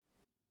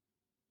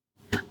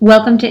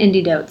Welcome to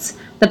Indie Dotes,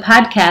 the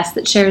podcast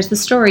that shares the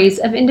stories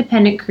of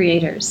independent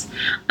creators.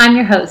 I'm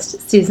your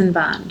host, Susan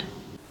Bond.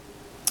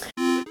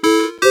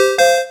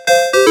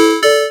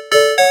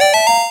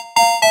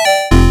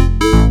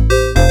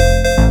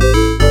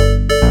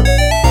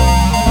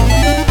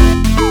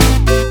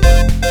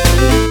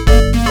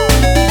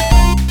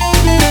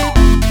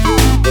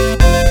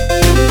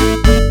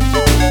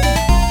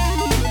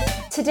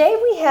 Today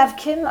we have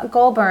Kim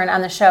Goulburn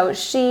on the show.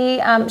 She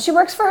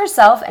works for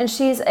herself, and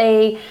she's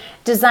a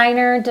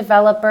designer,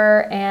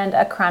 developer, and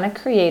a chronic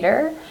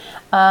creator.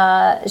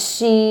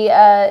 She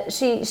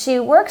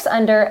works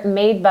under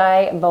Made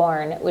by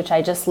Born, which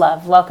I just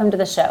love. Welcome to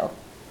the show.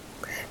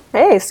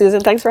 Hey,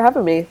 Susan. Thanks for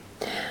having me.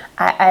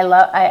 I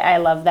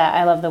love that.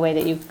 I love the way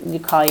that you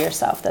call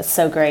yourself. That's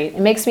so great.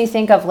 It makes me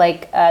think of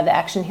like the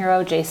action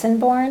hero Jason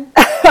Bourne.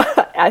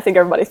 I think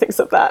everybody thinks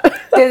of that.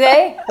 Do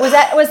they? Was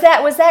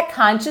that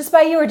conscious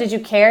by you, or did you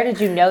care?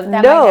 Did you know that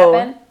might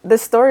happen? The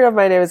story of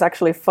my name is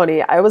actually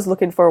funny. I was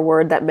looking for a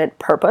word that meant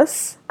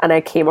purpose, and I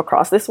came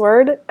across this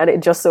word, and it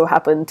just so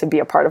happened to be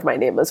a part of my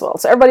name as well.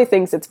 So everybody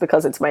thinks it's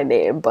because it's my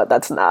name, but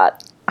that's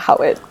not how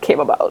it came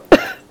about.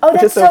 Oh,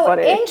 that's so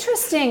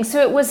interesting.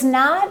 So it was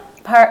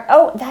not part.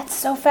 Oh, that's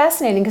so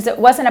fascinating because it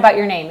wasn't about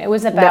your name. It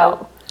was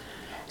about. No.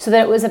 So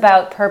that it was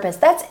about purpose.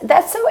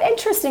 That's so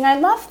interesting. I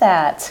love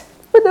that.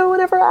 But no one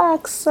ever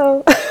asks,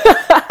 so.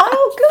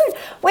 Oh, good.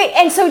 Wait,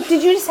 and so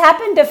did you just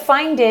happen to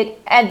find it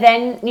and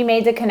then you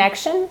made the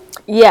connection?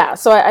 Yeah,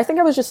 so I think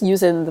I was just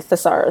using the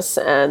thesaurus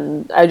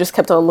and I just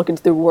kept on looking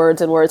through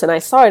words and I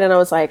saw it and I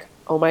was like,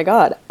 oh my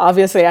God,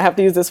 obviously I have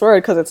to use this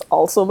word because it's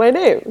also my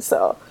name,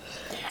 so.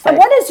 And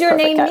what does your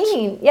name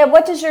mean? Yeah,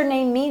 what does your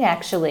name mean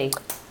actually?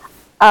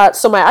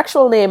 So my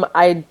actual name,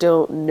 I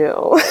don't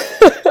know.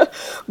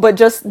 But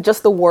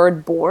just the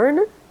word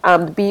born,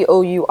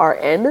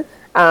 B-O-U-R-N,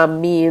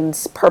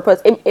 means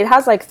purpose. It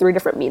has like 3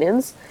 different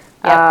meanings,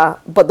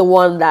 yep. But the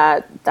one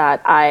that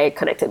I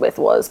connected with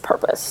was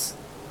purpose.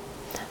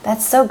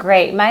 That's so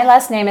great. My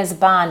last name is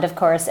Bond, of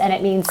course, and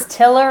it means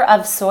tiller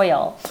of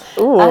soil.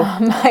 Ooh.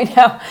 I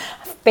know.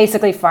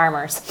 Basically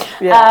farmers.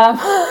 Yeah,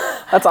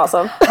 that's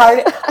awesome.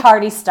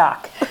 Hardy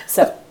stock.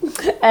 So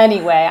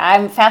anyway,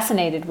 I'm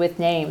fascinated with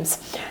names.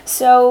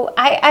 So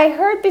I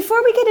heard,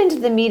 before we get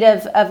into the meat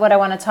of what I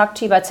want to talk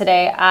to you about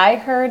today, I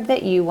heard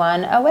that you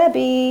won a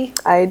Webby.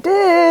 I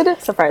did,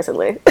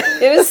 surprisingly.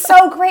 It was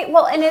so great.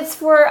 Well, and it's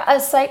for a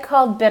site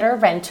called Bitter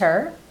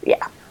Renter.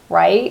 Yeah.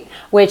 Right?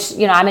 Which,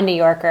 I'm a New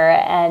Yorker,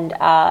 and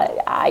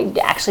I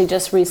actually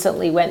just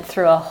recently went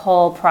through a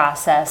whole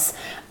process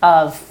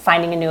of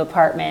finding a new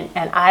apartment.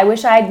 And I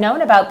wish I'd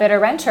known about Bitter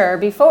Renter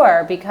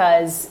before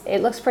because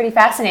it looks pretty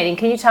fascinating.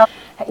 Can you tell,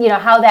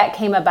 how that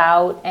came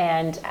about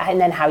and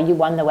then how you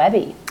won the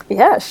Webby?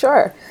 Yeah,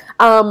 sure.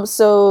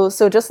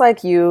 So just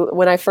like you,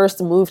 when I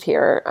first moved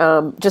here,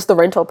 just the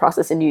rental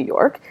process in New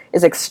York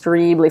is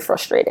extremely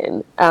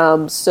frustrating.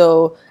 And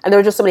there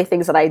were just so many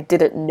things that I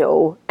didn't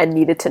know and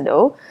needed to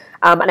know.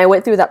 And I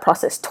went through that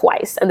process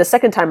twice. And the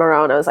second time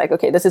around, I was like,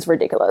 okay, this is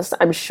ridiculous.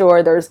 I'm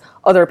sure there's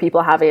other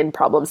people having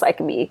problems like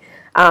me.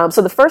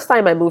 So the first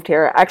time I moved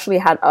here, I actually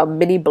had a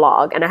mini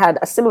blog and I had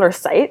a similar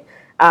site.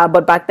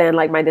 But back then,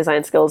 like, my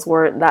design skills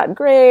weren't that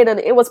great and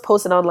it was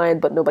posted online,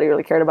 but nobody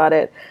really cared about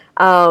it.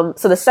 So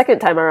the second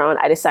time around,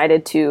 I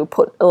decided to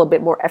put a little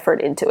bit more effort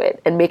into it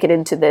and make it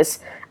into this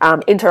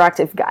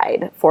interactive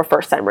guide for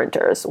first-time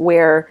renters,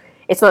 where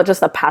it's not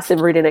just a passive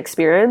reading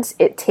experience.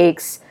 It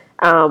takes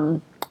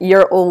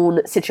your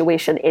own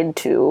situation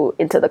into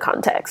the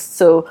context.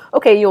 So,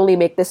 okay, you only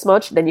make this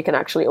much, then you can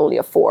actually only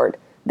afford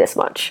this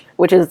much,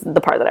 which is the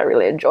part that I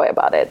really enjoy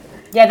about it.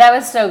 Yeah, that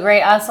was so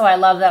great. Also, I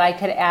love that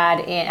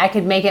I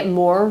could make it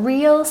more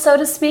real, so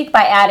to speak,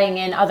 by adding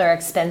in other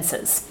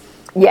expenses.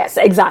 Yes,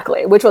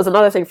 exactly. Which was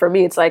another thing for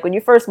me. It's like when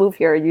you first move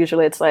here,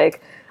 usually it's like,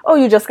 oh,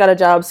 you just got a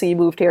job, so you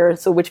moved here,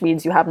 so which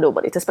means you have no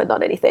money to spend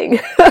on anything.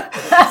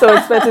 So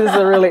expenses is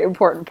a really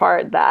important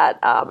part that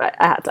I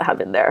had to have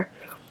in there.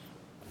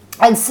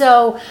 And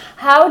so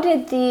how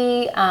did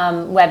the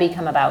Webby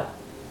come about?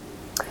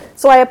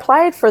 So I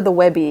applied for the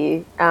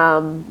Webby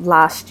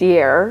last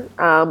year,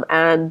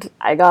 and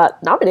I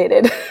got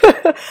nominated.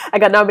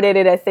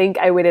 I think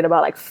I waited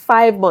about like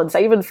 5 months.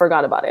 I even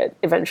forgot about it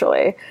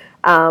eventually.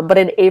 But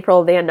in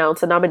April, they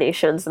announced the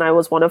nominations, and I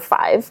was one of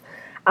 5.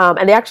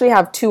 And they actually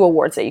have 2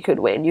 awards that you could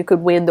win. You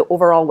could win the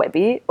overall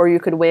Webby, or you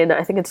could win,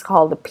 I think it's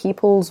called the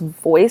People's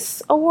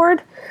Voice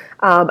Award.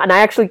 And I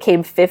actually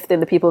came 5th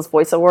in the People's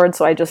Voice Award,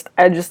 so I just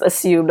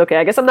assumed, okay,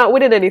 I guess I'm not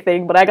winning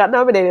anything, but I got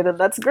nominated, and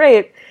that's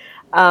great.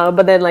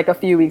 But then like a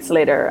few weeks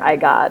later, I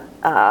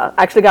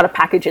actually got a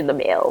package in the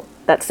mail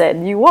that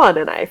said, you won,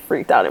 and I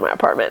freaked out in my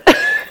apartment.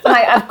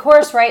 Of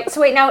course, right?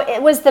 So wait, now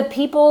it was the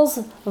People's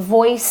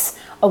Voice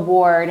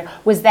Award.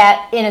 Was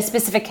that in a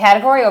specific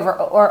category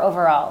or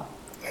overall?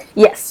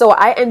 Yes, so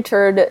I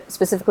entered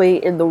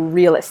specifically in the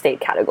real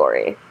estate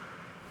category.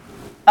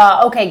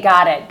 Okay,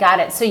 got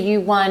it. So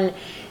you won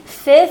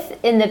 5th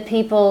in the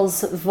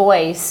People's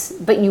Voice,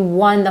 but you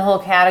won the whole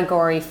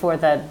category for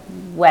the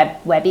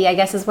Webby, I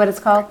guess is what it's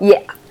called?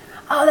 Yeah.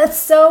 Oh, that's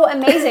so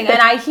amazing. And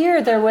I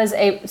hear there was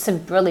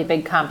some really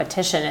big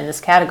competition in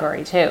this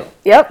category too.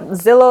 Yep,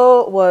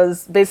 Zillow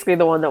was basically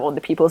the one that won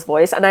the People's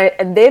Voice,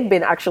 and they've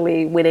been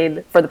actually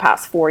winning for the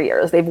past 4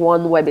 years. They've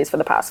won Webby's for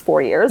the past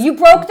 4 years. You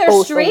broke their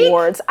Both streak?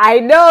 awards. I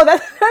know,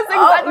 that's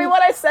exactly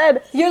what I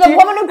said. You're the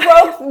woman who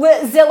broke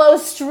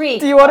Zillow's streak.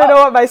 Do you want to know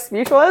what my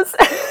speech was?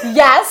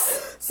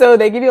 Yes. So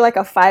they give you like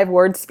a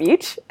 5-word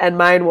speech, and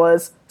mine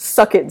was,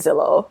 "Suck it,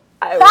 Zillow."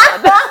 I won.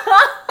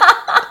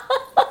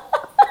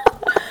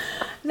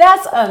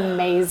 That's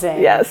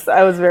amazing. Yes,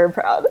 I was very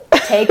proud.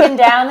 Taking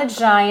down the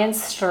giant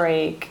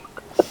streak.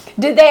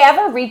 Did they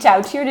ever reach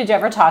out to you? Did you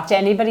ever talk to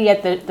anybody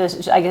at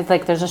the I guess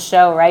like there's a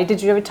show, right?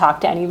 Did you ever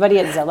talk to anybody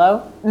at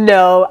Zillow?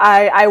 No,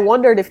 I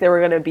wondered if they were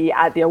going to be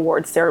at the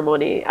awards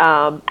ceremony,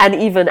 and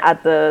even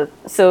at the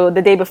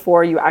day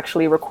before you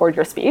actually record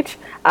your speech,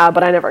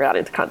 but I never got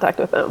into contact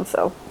with them,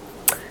 so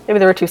maybe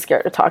they were too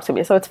scared to talk to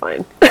me, so it's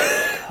fine.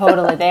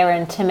 Totally. They were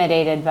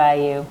intimidated by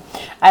you.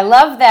 I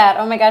love that.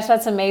 Oh my gosh,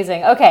 that's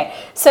amazing. Okay,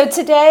 so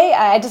today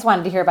I just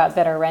wanted to hear about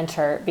Bitter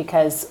Renter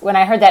because when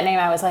I heard that name,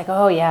 I was like,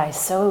 oh yeah, I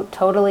so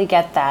totally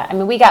get that. I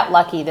mean, we got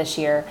lucky this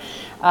year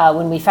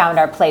when we found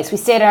our place. We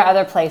stayed at our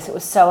other place. It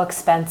was so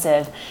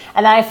expensive.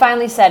 And then I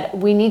finally said,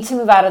 we need to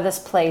move out of this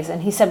place.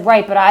 And he said,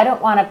 right, but I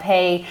don't want to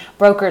pay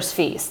broker's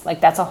fees.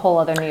 Like that's a whole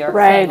other New York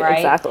thing, right?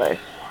 Exactly.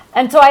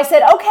 And so I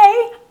said,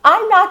 okay,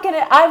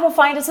 I will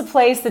find us a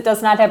place that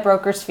does not have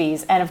broker's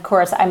fees. And of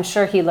course, I'm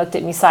sure he looked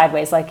at me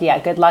sideways like, yeah,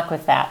 good luck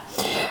with that.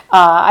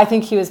 I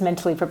think he was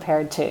mentally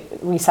prepared to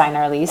re-sign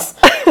our lease.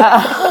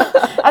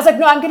 I was like,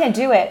 no, I'm going to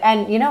do it.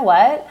 And you know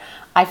what?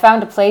 I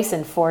found a place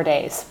in 4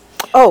 days.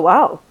 Oh,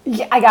 wow.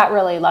 Yeah, I got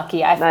really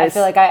lucky. I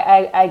feel like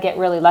I get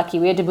really lucky.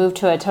 We had to move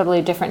to a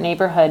totally different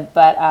neighborhood,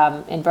 but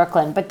in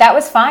Brooklyn. But that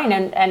was fine,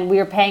 and we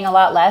were paying a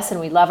lot less, and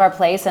we love our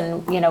place.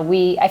 And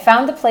I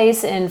found the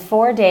place in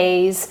 4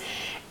 days,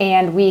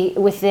 and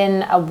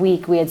within a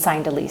week we had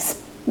signed a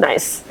lease.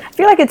 Nice. I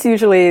feel like it's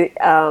usually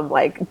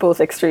like both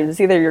extremes.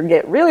 Either you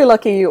get really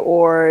lucky,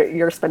 or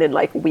you're spending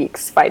like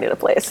weeks finding a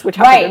place, which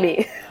happened to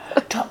me.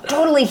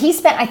 Totally. He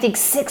spent, I think,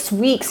 6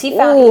 weeks. He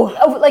found,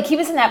 like he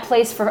was in that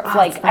place for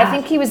I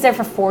think he was there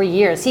for 4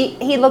 years.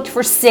 He looked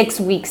for 6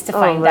 weeks to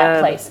find that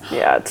place.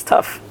 Yeah, it's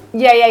tough.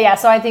 Yeah.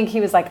 So I think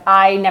he was like,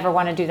 I never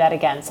want to do that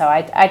again. So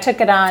I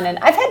took it on, and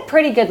I've had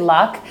pretty good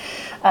luck.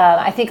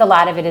 I think a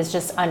lot of it is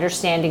just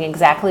understanding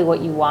exactly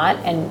what you want,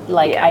 and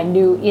I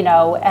knew,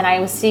 and I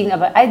was seeing.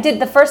 I did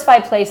the first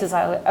 4 places.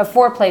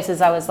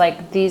 I was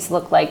like, these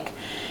look like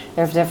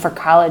they're for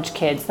college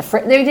kids.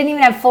 They didn't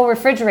even have full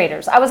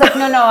refrigerators. I was like,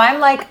 no, I'm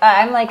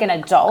like an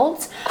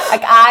adult.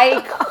 Like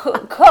I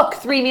cook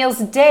 3 meals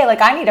a day.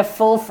 Like I need a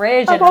full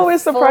fridge. I'm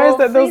always surprised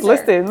at those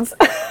listings.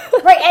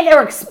 Right,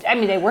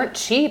 and they weren't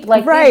cheap.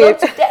 Like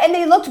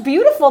they looked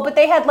beautiful, but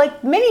they had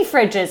like mini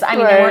fridges. I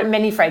mean, they weren't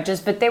mini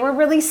fridges, but they were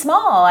really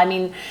small. I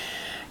mean,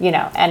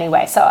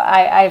 anyway, so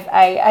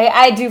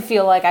I do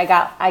feel like I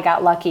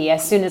got lucky.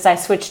 As soon as I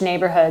switched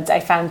neighborhoods, I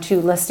found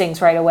 2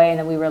 listings right away, and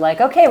then we were like,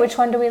 okay, which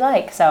one do we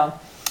like? So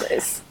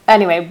nice.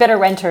 Anyway, Bitter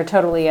Renter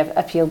totally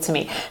appealed to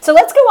me. So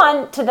let's go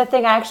on to the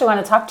thing I actually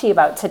want to talk to you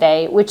about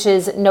today, which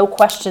is No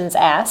Questions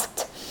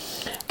Asked.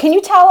 Can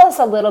you tell us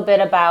a little bit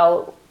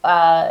about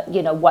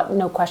what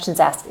No Questions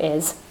Asked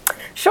is?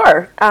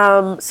 Sure.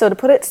 So to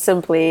put it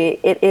simply,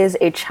 it is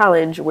a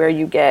challenge where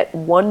you get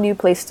one new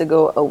place to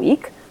go a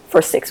week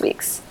for 6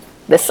 weeks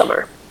this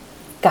summer.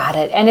 Got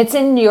it. And it's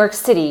in New York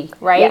City,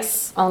 right?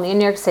 Yes. Only in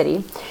New York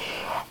City.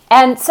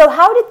 And so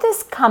how did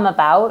this come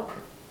about?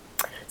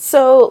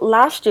 So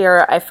last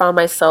year I found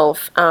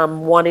myself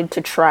wanting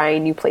to try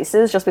new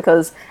places just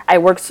because I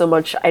work so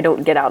much, I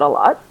don't get out a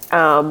lot.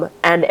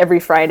 And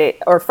every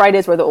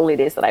Fridays were the only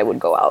days that I would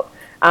go out.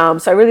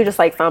 So I really just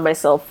found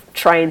myself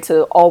trying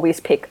to always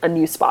pick a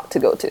new spot to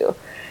go to.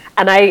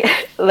 And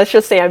let's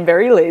just say I'm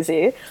very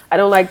lazy. I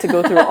don't like to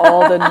go through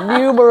all the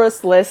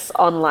numerous lists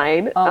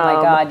online oh my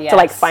God, yes.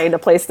 to find a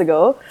place to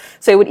go.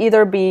 So it would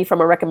either be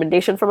from a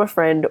recommendation from a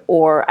friend,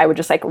 or I would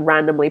just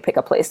randomly pick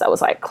a place that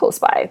was close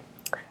by.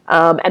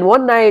 And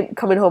one night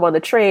coming home on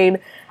the train,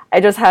 I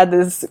just had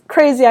this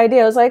crazy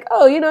idea. I was like,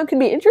 oh, it can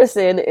be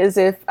interesting is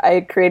if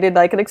I created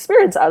an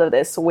experience out of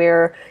this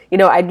where,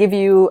 I'd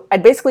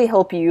basically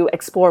help you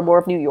explore more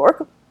of New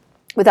York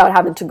without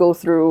having to go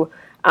through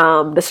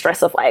the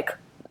stress of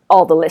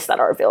all the lists that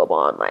are available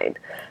online.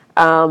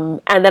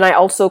 And then I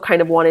also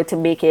kind of wanted to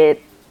make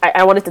it,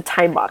 I wanted to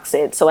time box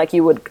it. So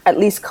you would at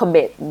least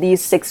commit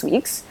these 6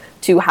 weeks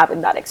to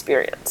having that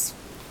experience.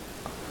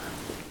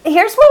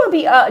 Here's what would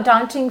be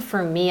daunting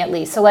for me, at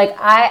least. So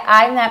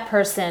I'm that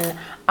person.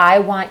 I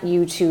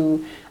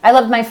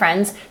love my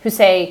friends who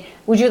say,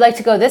 would you like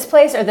to go this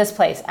place or this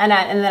place? And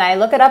then I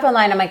look it up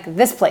online. I'm like,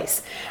 this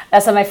place.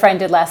 That's what my friend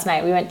did last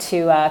night. We went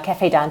to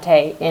Cafe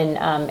Dante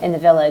in the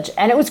Village,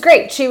 and it was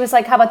great. She was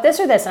like, how about this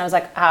or this? And I was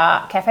like,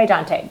 Cafe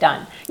Dante,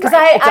 done. Because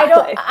I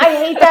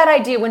hate that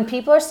idea when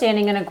people are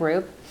standing in a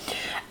group.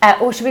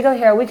 Should we go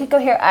here? We could go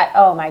here.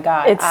 Oh my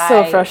God. It's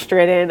so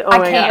frustrating. Oh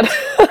my God.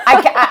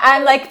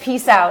 I'm like,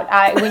 peace out.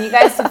 When you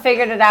guys have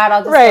figured it out,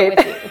 I'll just go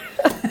with you.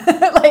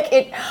 like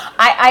it.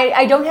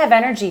 I don't have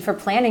energy for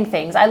planning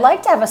things. I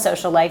like to have a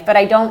social life, but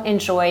I don't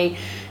enjoy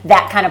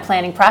that kind of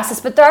planning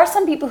process. But there are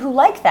some people who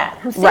like that,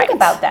 who think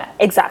about that.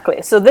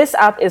 Exactly. So this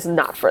app is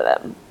not for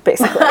them,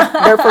 basically.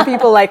 They're for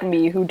people like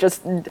me who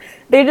just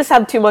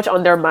have too much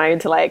on their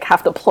mind to like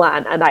have to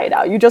plan a night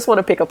out. You just want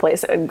to pick a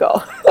place and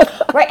go.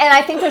 Right, and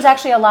I think there's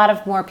actually a lot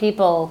of more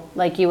people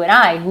like you and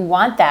I who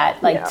want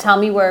that. Like, tell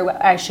me where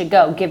I should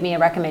go, give me a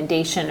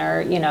recommendation,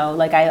 or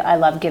like I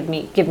love give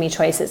me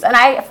choices. And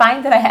I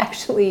find that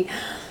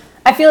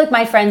I feel like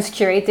my friends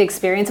curate the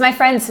experience. My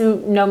friends who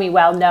know me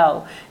well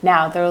know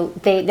now they'll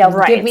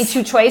give me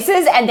two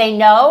choices, and they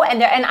know,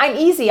 and I'm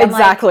easy. I'm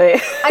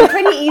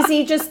pretty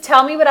easy. Just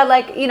tell me what I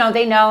like.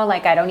 They know,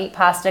 like, I don't eat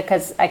pasta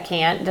because I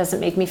can't. It doesn't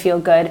make me feel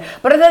good.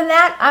 But other than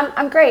that,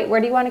 I'm great. Where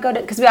do you want to go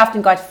to? Because we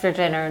often go out for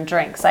dinner and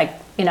drinks. Like,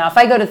 if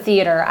I go to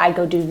theater, I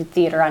go do the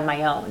theater on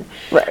my own.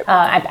 Right.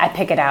 I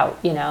pick it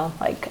out,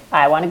 like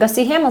I want to go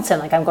see Hamilton.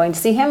 Like I'm going to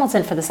see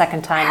Hamilton for the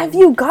second time. Have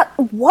you got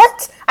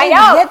what? I know.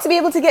 I've yet to be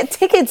able to get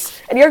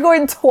tickets, and you're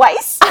going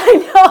twice? I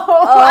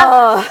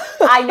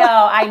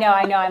know.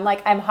 I know.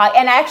 I'm hot.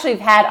 And I actually have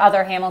had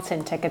other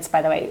Hamilton tickets,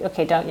 by the way.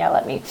 Okay, don't yell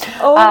at me.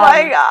 Oh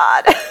my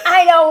God.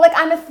 I know. Like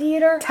I'm a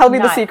theater Tell me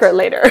the secret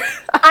later.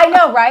 I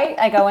know, right?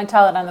 I go and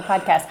tell it on the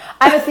podcast.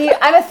 I'm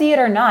a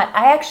theater nut.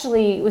 I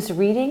actually was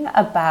reading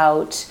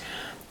about.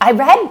 I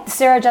read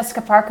Sarah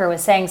Jessica Parker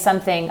was saying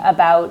something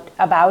about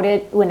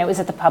it when it was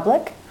at the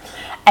Public.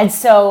 And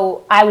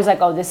so I was like,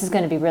 oh, this is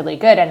going to be really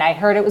good. And I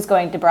heard it was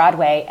going to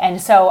Broadway.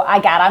 And so I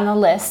got on the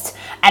list.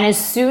 And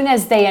as soon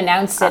as they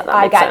announced it,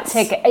 I got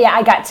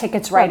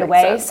tickets right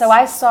away. Sense. So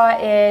I saw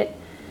it.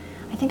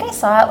 I think I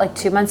saw it like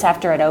 2 months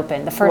after it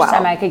opened. The first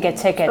time I could get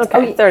tickets.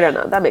 Okay, third or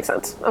not. That makes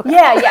sense. Okay.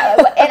 Yeah.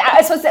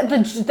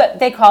 And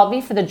they called me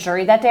for the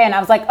jury that day, and I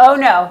was like, "Oh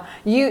no,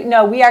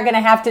 we're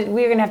gonna have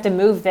to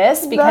move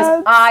this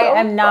because I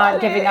am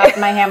not giving up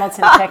my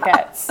Hamilton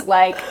tickets.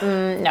 Like,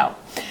 no."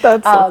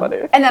 That's so funny.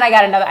 And then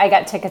I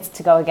got tickets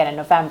to go again in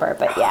November.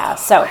 But yeah,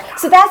 so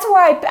that's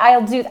where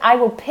I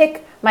will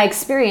pick my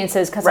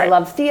experiences because I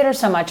love theater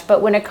so much.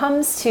 But when it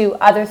comes to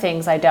other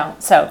things, I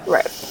don't. So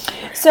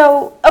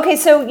So okay,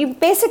 so you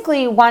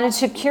basically wanted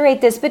to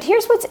curate this, but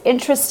here's what's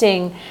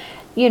interesting.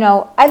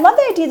 I love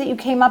the idea that you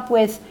came up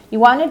with. You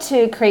wanted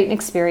to create an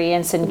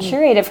experience and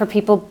curate it for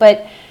people,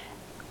 but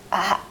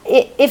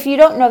if you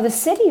don't know the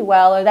city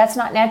well, or that's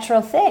not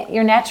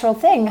your natural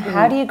thing,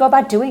 how do you go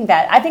about doing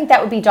that? I think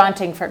that would be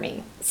daunting for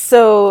me.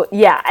 So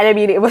yeah, and I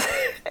mean it was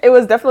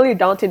definitely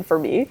daunting for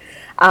me.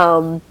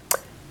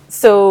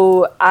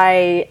 So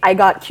I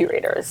got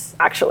curators,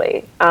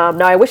 actually.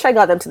 Now, I wish I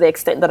got them to the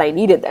extent that I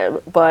needed them,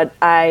 but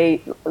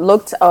I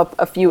looked up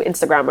a few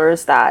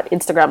Instagrammers that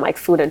Instagram like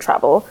food and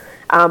travel,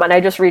 and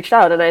I just reached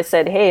out and I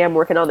said, hey, I'm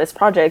working on this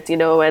project,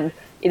 and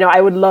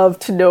I would love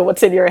to know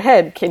what's in your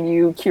head. Can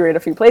you curate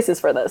a few places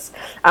for this?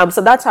 So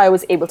that's how I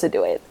was able to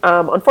do it.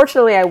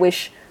 Unfortunately, I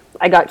wish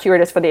I got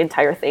curators for the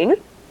entire thing,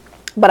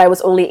 but I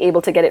was only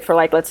able to get it for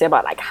let's say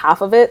about half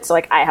of it. So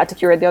I had to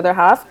curate the other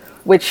half,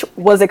 which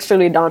was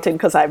extremely daunting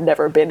because I've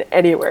never been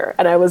anywhere,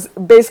 and I was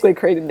basically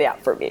creating the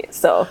app for me.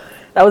 So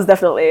that was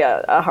definitely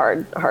a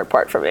hard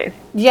part for me.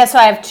 Yeah, so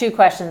I have two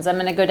questions. I'm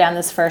going to go down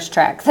this first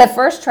track. The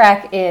first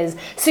track is,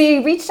 so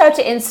you reached out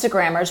to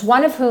Instagrammers,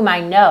 one of whom I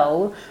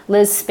know,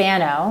 Liz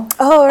Spano.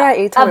 Oh, right.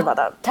 You told me about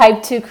that.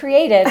 Type 2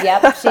 Creative.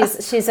 Yep.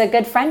 She's a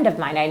good friend of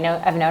mine.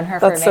 I've known her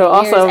for many years.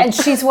 Awesome. And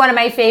she's one of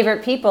my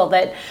favorite people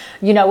that,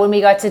 when we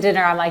got to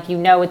dinner, I'm like,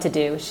 what to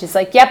do. She's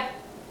like, yep.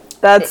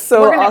 That's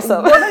so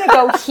awesome. We're going to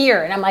go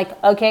here. And I'm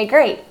like, okay,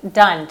 great.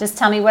 Done. Just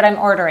tell me what I'm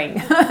ordering.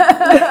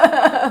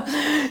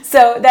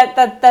 So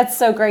that's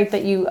so great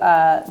that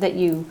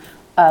you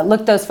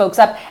looked those folks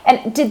up.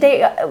 And did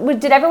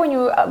everyone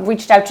you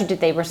reached out to, did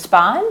they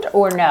respond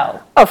or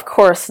no? Of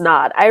course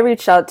not. I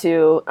reached out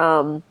to,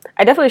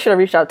 I definitely should have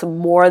reached out to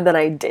more than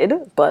I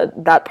did,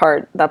 but that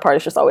part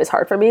is just always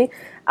hard for me.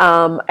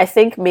 I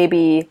think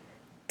maybe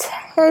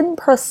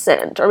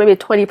 10% or maybe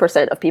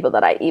 20% of people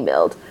that I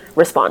emailed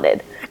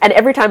responded. And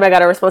every time I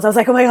got a response, I was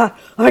like, oh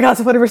my God,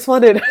 somebody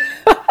responded.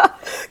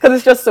 Because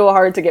it's just so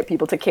hard to get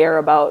people to care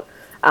about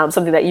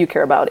something that you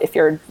care about if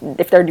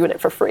they're doing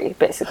it for free,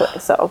 basically.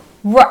 So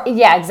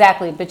yeah,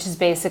 exactly. Which is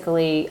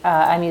basically,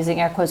 I'm using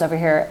air quotes over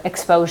here,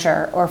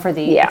 exposure, or for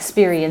the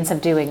experience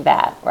of doing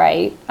that,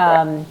 right?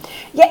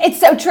 Yeah, it's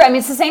so true. I mean,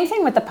 it's the same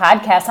thing with the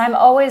podcast. I'm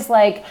always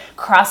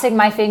crossing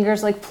my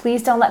fingers,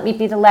 please don't let me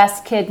be the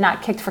last kid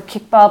not kicked for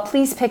kickball.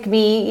 Please pick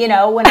me.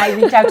 When I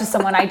reach out to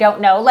someone I don't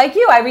know, like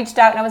you, I reached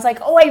out and I was like,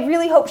 oh, I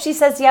really hope she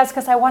says yes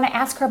because I want to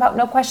ask her about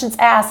No Questions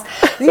Asked.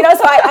 So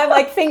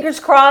I'm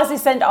fingers crossed. I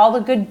send all the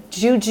good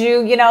juju,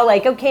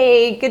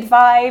 okay, good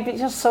vibe.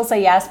 She'll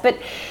say yes. But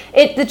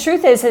the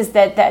truth is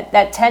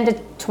that 10 to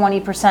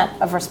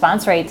 20% of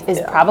response rates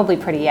is probably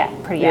pretty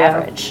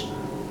average.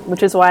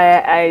 Which is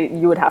why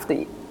you would have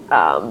to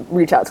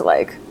reach out to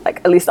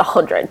at least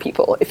 100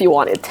 people if you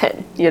wanted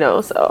 10.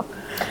 So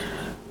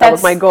that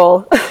was my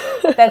goal.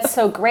 That's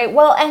so great.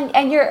 Well,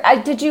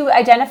 and did you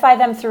identify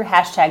them through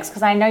hashtags?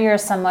 Because I know you're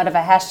somewhat of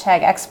a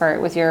hashtag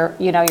expert with your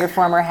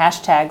former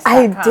hashtags.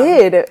 I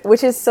did,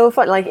 which is so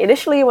fun. Like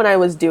initially when I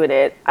was doing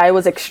it, I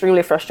was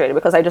extremely frustrated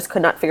because I just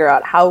could not figure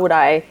out how would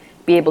I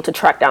be able to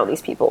track down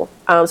these people.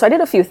 So I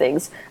did a few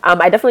things.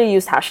 I definitely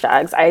used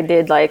hashtags. I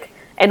did like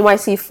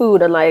NYC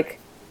food and like,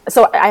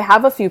 so I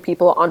have a few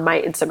people on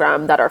my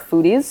Instagram that are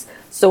foodies.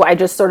 So I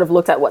just sort of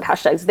looked at what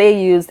hashtags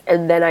they used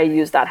and then I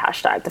used that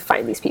hashtag to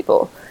find these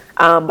people.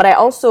 But I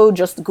also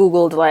just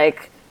Googled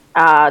like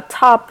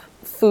top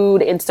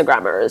food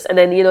Instagrammers. And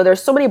then,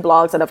 there's so many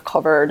blogs that have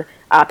covered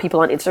people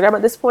on Instagram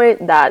at this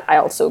point that I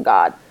also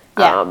got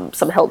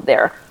some help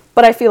there.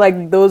 But I feel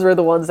like those were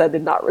the ones that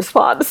did not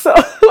respond. So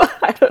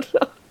I don't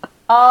know.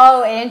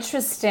 Oh,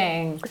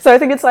 interesting. So I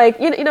think it's like,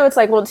 it's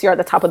like once you're at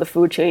the top of the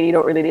food chain, you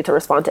don't really need to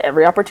respond to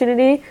every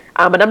opportunity.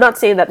 And I'm not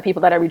saying that the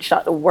people that I reached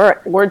out to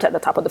weren't at the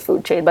top of the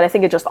food chain, but I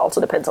think it just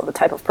also depends on the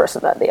type of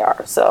person that they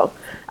are. So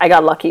I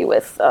got lucky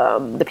with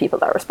the people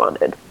that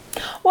responded.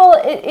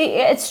 Well,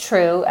 it's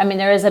true. I mean,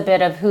 there is a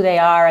bit of who they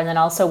are and then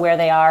also where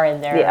they are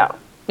in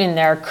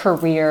their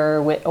career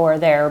or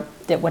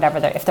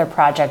if their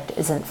project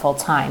isn't full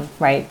time,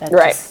 right? That's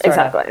right,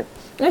 exactly.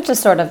 It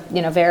just sort of,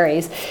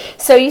 varies.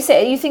 So you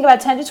think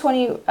about 10 to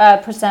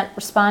 20%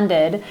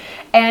 responded.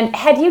 And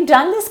had you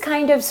done this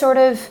kind of sort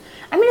of,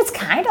 I mean, it's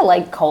kind of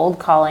like cold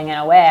calling in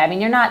a way. I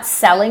mean, you're not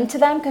selling to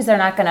them because they're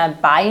not going to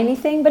buy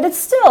anything, but it's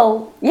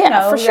still,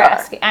 for sure.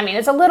 I mean,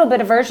 it's a little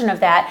bit of version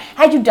of that.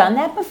 Had you done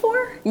that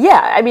before?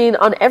 Yeah, I mean,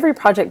 on every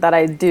project that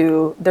I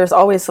do, there's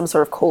always some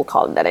sort of cold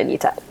calling that I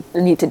need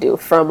to do,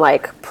 from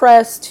like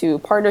press to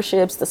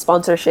partnerships to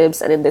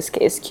sponsorships, and in this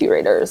case,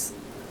 curators.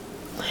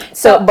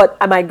 So, but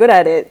am I good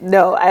at it?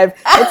 No.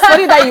 It's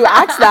funny that you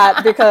asked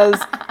that because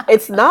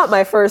it's not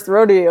my first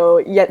rodeo,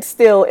 yet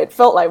still it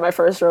felt like my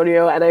first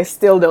rodeo, and I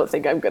still don't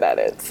think I'm good at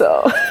it.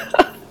 So,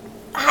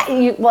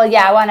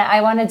 I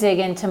want to dig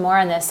into more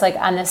on this, like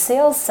on the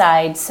sales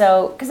side.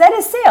 So, because that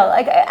is sale.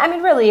 Like, I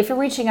mean, really, if you're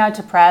reaching out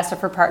to press or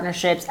for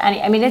partnerships,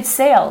 it's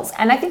sales,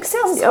 and I think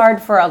sales is hard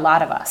for a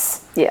lot of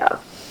us. Yeah.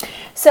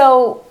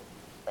 So,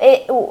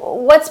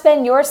 what's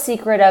been your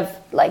secret of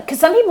like? Because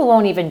some people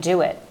won't even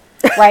do it.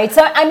 Right.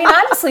 So, I mean,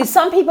 honestly,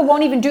 some people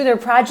won't even do their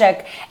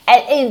project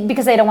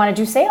because they don't want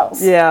to do sales.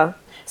 Yeah.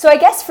 So I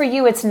guess for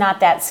you, it's not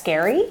that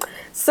scary.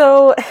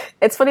 So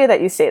it's funny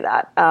that you say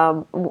that.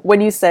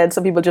 When you said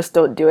some people just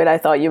don't do it, I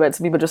thought you meant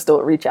some people just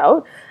don't reach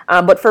out.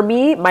 But for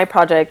me, my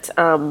project,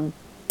 I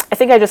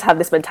think I just have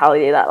this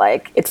mentality that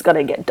like it's going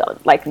to get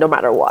done, like no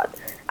matter what.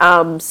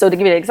 So to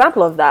give you an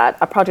example of that,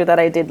 a project that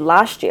I did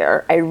last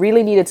year, I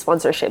really needed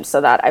sponsorships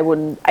so that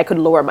I could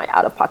lower my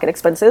out-of-pocket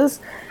expenses.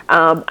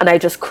 And I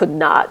just could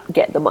not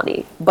get the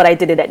money, but I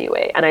did it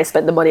anyway. And I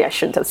spent the money I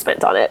shouldn't have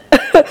spent on it.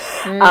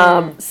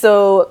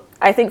 So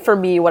I think for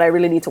me, what I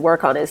really need to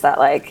work on is that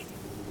like,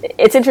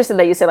 it's interesting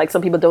that you say like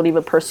some people don't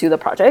even pursue the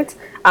project.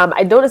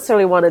 I don't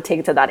necessarily want to take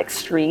it to that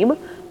extreme,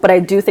 but I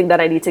do think that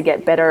I need to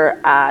get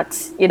better at,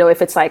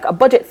 if it's like a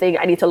budget thing,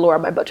 I need to lower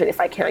my budget if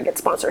I can't get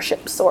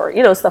sponsorships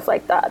or, stuff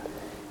like that.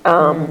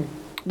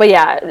 But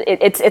yeah,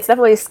 it's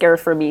definitely scared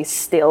for me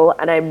still,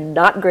 and I'm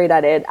not great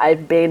at it.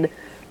 I've been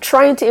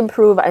trying to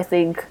improve, I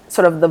think,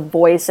 sort of the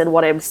voice and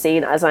what I'm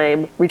saying as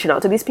I'm reaching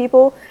out to these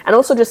people, and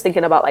also just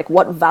thinking about like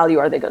what value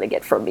are they going to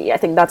get from me. I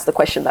think that's the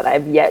question that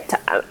I've yet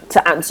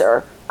to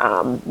answer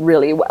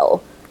really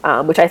well,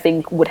 which I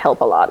think would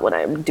help a lot when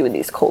I'm doing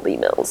these cold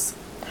emails.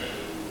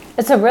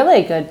 It's a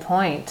really good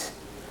point,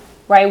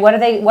 right?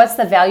 What's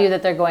the value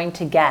that they're going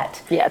to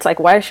get? Yeah, it's like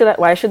why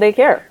should they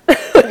care?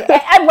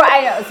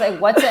 I know, it's like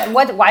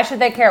why should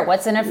they care?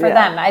 What's in it for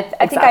them? I think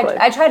exactly.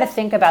 I try to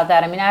think about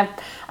that. I mean,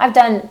 I've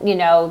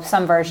done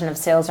some version of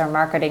sales or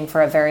marketing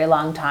for a very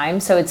long time,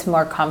 so it's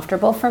more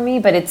comfortable for me,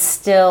 but it's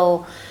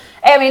still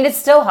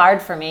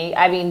hard for me.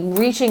 I mean,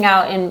 reaching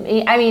out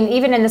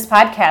even in this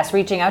podcast,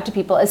 reaching out to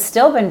people has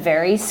still been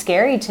very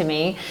scary to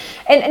me.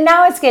 And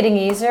now it's getting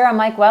easier. I'm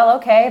like, well,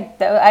 okay,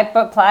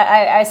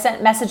 I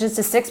sent messages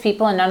to 6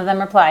 people and none of them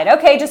replied.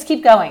 Okay, just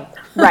keep going.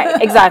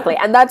 Right, exactly.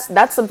 And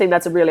that's something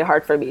that's really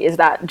hard for me, is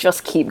that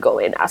just keep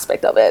going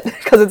aspect of it.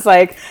 Because it's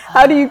like,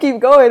 how do you keep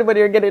going when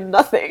you're getting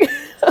nothing?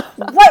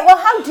 What? Well,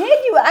 how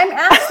did you? I'm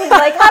asking,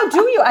 like, how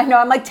do you? I know,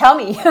 I'm like, tell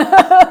me.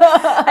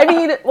 I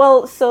mean,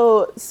 well,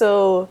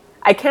 so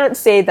I can't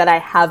say that I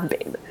have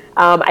been.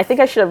 I think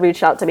I should have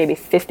reached out to maybe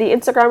 50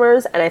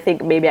 Instagrammers, and I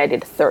think maybe I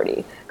did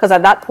 30. Because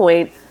at that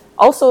point,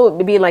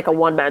 also being like a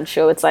one-man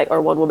show, it's like,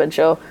 or one-woman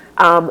show,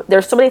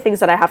 there's so many things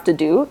that I have to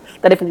do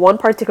that if one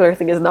particular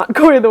thing is not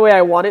going the way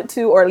I want it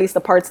to, or at least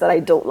the parts that I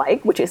don't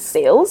like, which is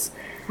sales,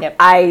 yep.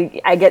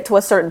 I get to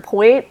a certain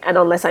point, and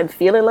unless I'm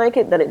feeling like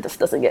it, then it just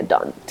doesn't get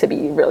done, to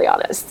be really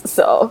honest.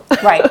 So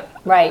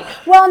Right.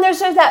 Well, and there's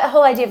that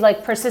whole idea of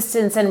like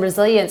persistence and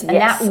resilience, and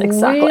yes, that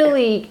exactly.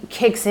 really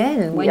kicks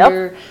in when Yep.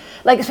 you're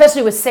like,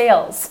 especially with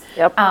sales.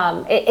 Yep.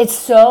 It's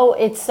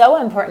so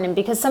important,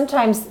 because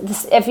sometimes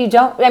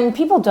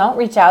people don't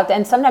reach out,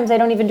 and sometimes they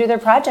don't even do their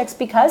projects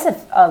because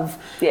of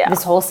Yeah.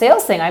 this whole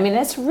sales thing. I mean,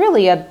 it's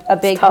really a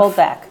big tough.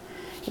 holdback.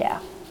 Yeah.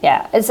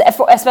 Yeah,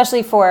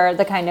 especially for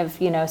the kind of,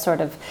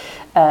 sort of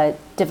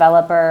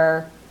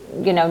developer,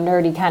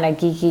 nerdy kind of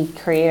geeky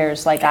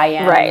creators like I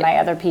am, Right. and my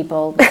other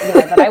people,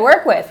 that I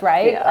work with,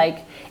 right? Yeah. Like,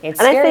 it's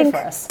And scary for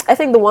us. I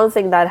think the one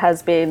thing that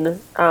has been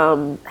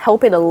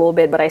helping a little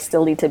bit, but I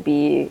still need to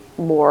be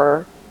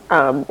more,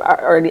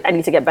 or I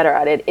need to get better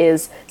at it,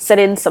 is set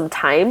in some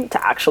time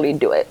to actually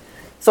do it.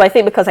 So I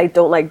think because I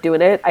don't like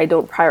doing it, I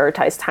don't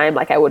prioritize time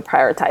like I would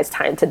prioritize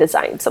time to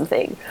design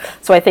something.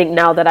 So I think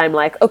now that I'm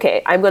like,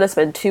 okay, I'm going to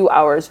spend 2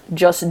 hours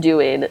just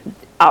doing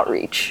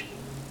outreach.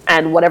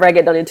 And whatever I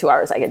get done in 2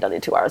 hours, I get done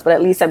in 2 hours. But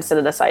at least I'm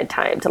setting aside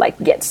time to like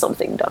get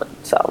something done.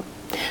 So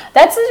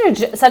That's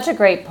such a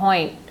great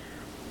point.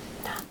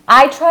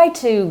 I try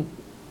to,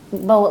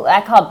 well,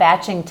 I call it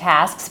batching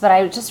tasks, but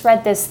I just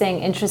read this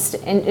thing,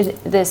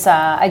 this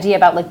idea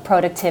about like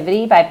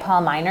productivity by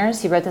Paul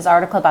Miners. He wrote this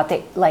article about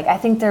I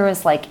think there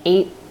was like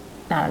 8,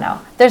 I don't know,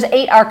 there's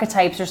 8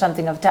 archetypes or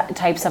something of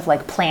types of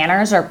like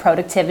planners or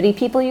productivity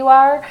people you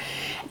are.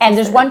 And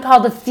there's one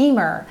called a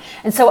themer.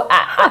 And so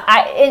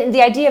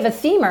the idea of a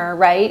themer,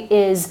 right,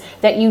 is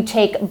that you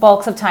take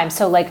bulks of time.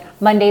 So like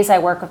Mondays I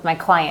work with my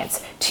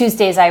clients.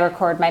 Tuesdays I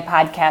record my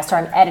podcast or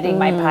I'm editing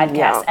my podcast.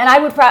 Yeah.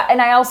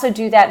 And I also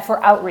do that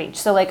for outreach.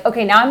 So like,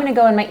 okay, now I'm going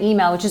to go in my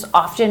email, which is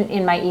often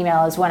in my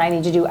email is when I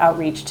need to do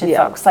outreach to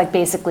folks, like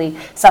basically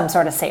some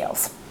sort of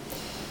sales.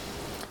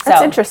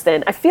 that's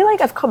interesting. I feel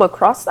like I've come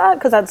across that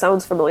because that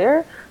sounds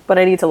familiar, but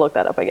I need to look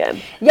that up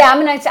again. Yeah,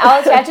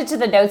 I'll attach it to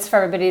the notes for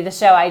everybody. The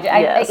show.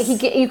 Yes.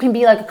 You can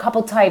be like a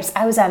couple types.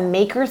 I was a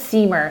maker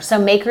themer, so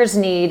makers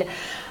need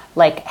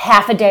like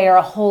half a day or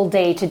a whole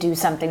day to do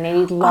something. They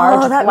need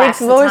large that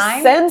blocks makes more of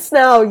time. sense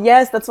now.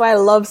 Yes, that's why I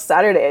love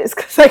Saturdays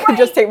because I can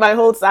just take my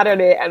whole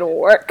Saturday and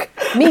work.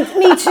 Me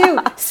too.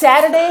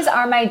 Saturdays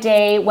are my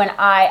day when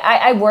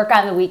I work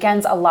on the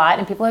weekends a lot,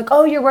 and people are like,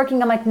 "Oh, you're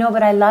working." I'm like, "No,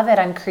 but I love it.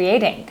 I'm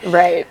creating."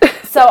 Right.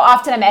 So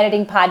often I'm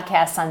editing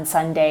podcasts on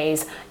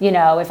Sundays,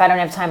 if I don't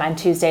have time on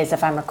Tuesdays,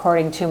 if I'm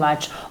recording too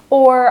much,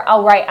 or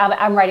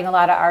I'm writing a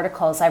lot of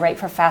articles. I write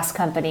for Fast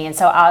Company, and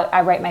so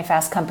I write my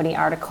Fast Company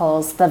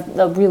articles,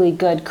 the really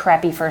good,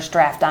 crappy first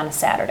draft on a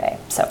Saturday.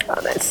 So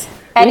Nice.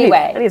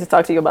 Anyway. I need to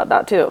talk to you about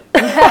that too.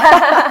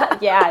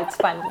 Yeah, it's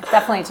fun.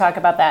 Definitely talk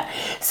about that.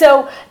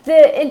 So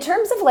in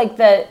terms of like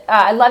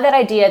I love that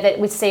idea that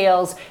with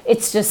sales,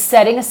 it's just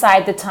setting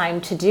aside the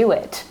time to do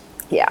it.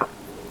 Yeah.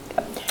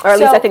 Or at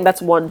least So- I think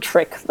that's one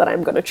trick that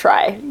I'm going to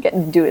try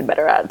doing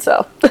better at.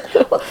 So,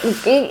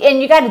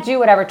 And you got to do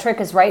whatever trick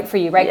is right for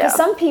you, right? Because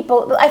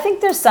Yeah. I think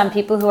there's some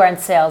people who are in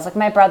sales. Like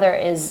my brother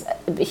is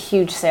a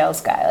huge sales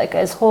guy. Like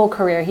his whole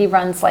career, he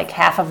runs like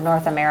half of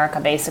North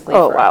America basically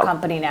for wow. a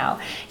company now.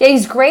 Yeah,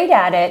 he's great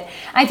at it.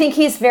 I think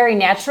he's very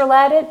natural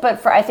at it.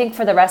 But I think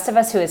for the rest of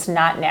us who it's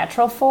not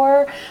natural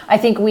for, I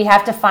think we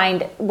have to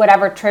find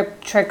whatever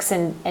tricks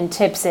and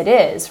tips it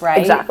is,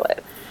 right? exactly.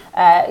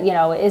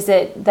 Is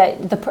it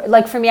that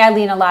like for me, I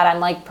lean a lot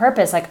on like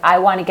purpose. Like I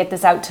want to get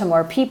this out to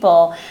more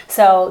people,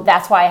 so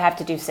that's why I have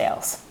to do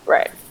sales.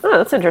 Right. Oh,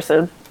 that's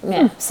interesting.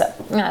 Yeah. So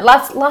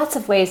lots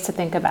of ways to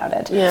think about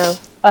it. Yeah.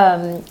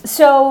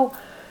 So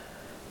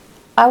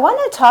I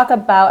want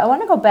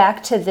to go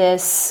back to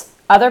this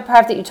other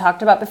part that you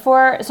talked about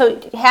before. So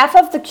half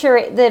of the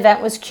event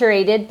was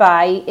curated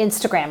by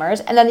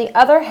Instagrammers, and then the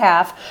other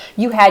half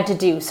you had to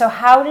do. So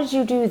how did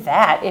you do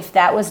that if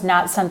that was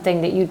not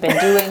something that you'd been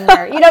doing,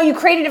 or you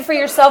created it for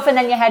yourself and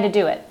then you had to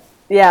do it?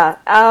 Yeah.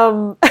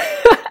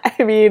 I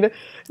mean,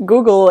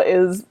 Google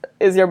is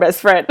your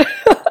best friend.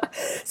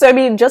 So, I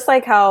mean, just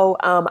like how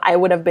I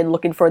would have been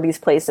looking for these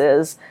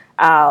places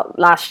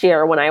last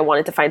year when I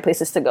wanted to find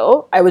places to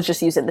go, I was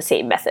just using the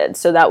same method.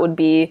 So that would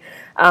be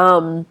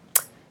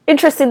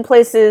interesting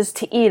places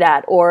to eat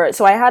at.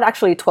 So I had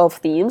actually 12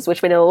 themes,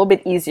 which made it a little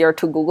bit easier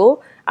to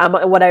Google.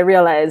 And what I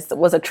realized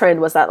was a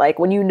trend was that like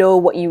when you know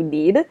what you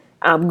need,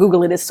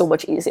 Googling is so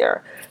much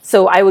easier.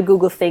 So I would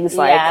Google things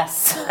like...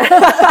 Yes.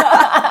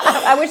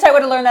 I wish I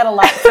would have learned that a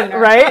lot sooner.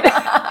 Right?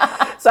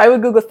 So I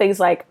would Google things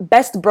like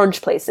best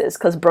brunch places,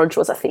 because brunch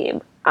was a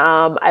theme.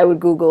 I would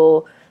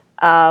Google,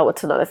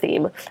 what's another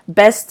theme?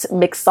 Best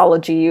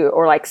mixology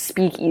or like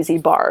speakeasy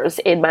bars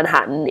in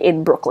Manhattan,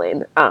 in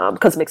Brooklyn,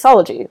 because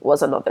mixology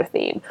was another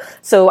theme.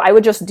 So I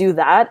would just do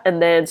that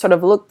and then sort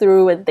of look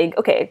through and think,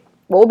 okay,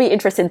 what will be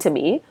interesting to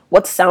me?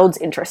 What sounds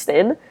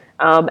interesting?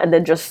 And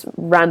then just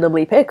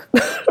randomly pick,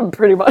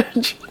 pretty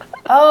much.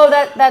 Oh,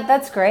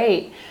 that's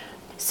great.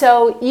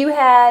 So you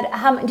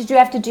had, did you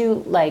have to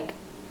do like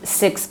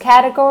 6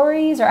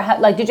 categories, or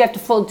did you have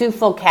to do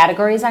full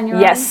categories on your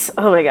own? Yes.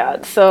 Oh my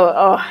God.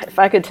 So, if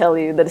I could tell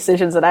you the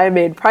decisions that I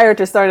made prior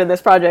to starting this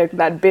project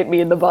that bit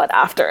me in the butt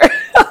after.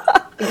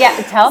 Yeah,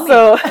 tell me.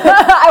 So,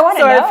 I want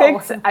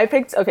to know. I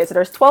picked, okay, so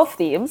there's 12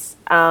 themes,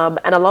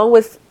 and along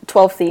with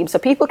 12 themes, so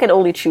people can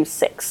only choose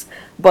 6,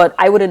 but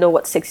I wouldn't know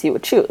what 6 you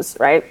would choose,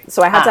 right?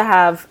 So I had to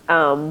have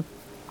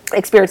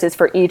experiences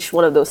for each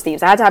one of those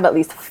themes. I had to have at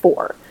least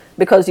 4,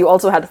 because you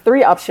also had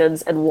 3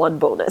 options and 1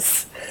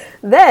 bonus.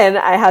 Then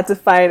I had to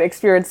find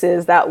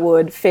experiences that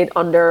would fit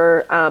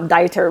under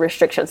dietary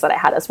restrictions that I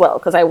had as well,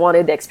 because I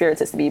wanted the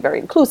experiences to be very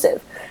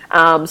inclusive.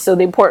 So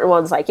the important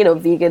ones like,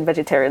 vegan,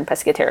 vegetarian,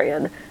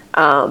 pescatarian,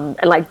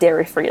 and like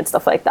dairy free and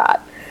stuff like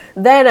that.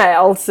 Then I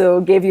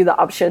also gave you the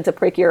option to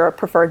pick your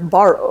preferred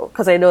borough,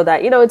 because I know that,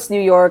 it's New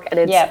York and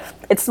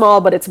it's small,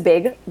 but it's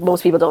big.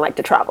 Most people don't like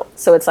to travel.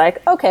 So it's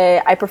like,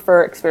 okay, I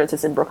prefer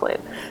experiences in Brooklyn.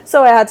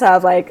 So I had to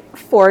have like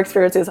 4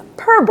 experiences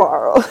per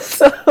borough.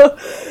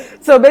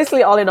 So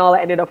basically, all in all, I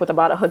ended up with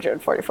about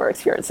 144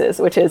 experiences,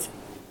 which is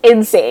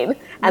insane.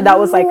 And that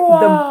was like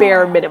the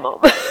bare minimum.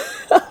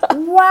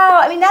 Wow.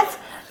 I mean, that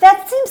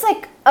seems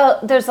like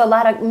there's a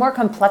lot of more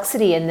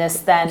complexity in this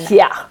than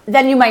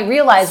you might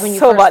realize when you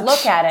first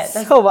look at it.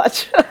 So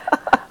much.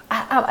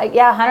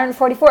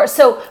 144.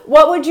 So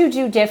what would you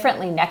do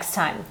differently next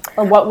time?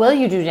 Or what will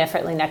you do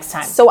differently next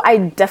time? So I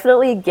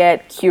definitely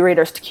get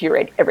curators to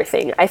curate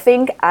everything. I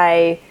think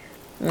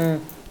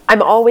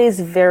I'm always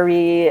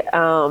very,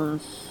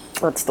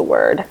 what's the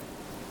word?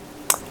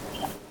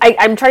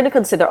 I'm trying to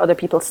consider other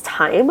people's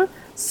time.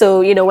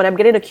 So, when I'm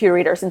getting a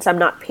curator, since I'm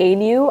not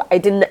paying you, I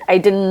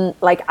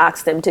didn't like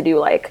ask them to do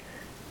like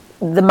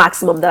the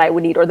maximum that I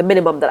would need or the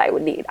minimum that I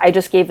would need. I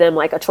just gave them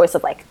like a choice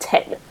of like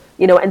 10,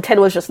 and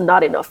 10 was just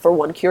not enough for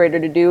one curator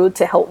to do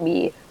to help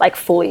me like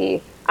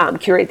fully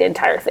curate the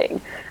entire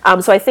thing.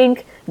 So I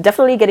think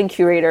definitely getting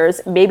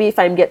curators. Maybe if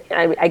I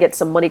get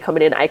some money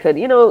coming in, I could,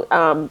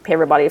 pay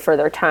everybody for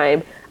their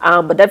time.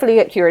 But definitely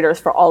get curators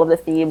for all of the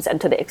themes and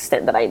to the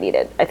extent that I need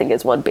it, I think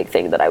is one big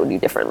thing that I would do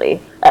differently,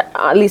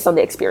 at least on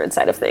the experience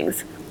side of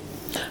things.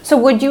 So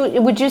would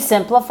you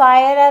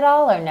simplify it at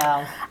all or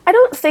no? I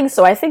don't think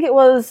so. I think it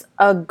was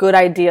a good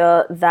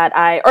idea that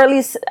or at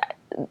least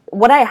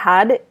what I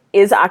had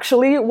is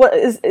actually what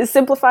is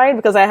simplified,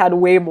 because I had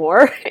way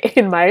more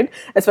in mind,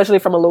 especially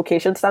from a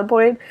location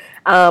standpoint.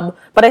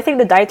 But I think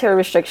the dietary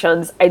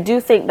restrictions, I do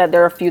think that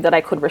there are a few that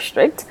I could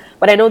restrict,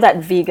 but I know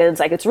that vegans,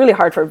 like it's really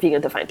hard for a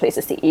vegan to find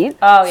places to eat.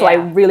 So I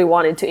really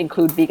wanted to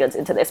include vegans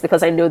into this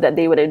because I know that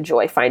they would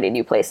enjoy finding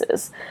new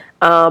places.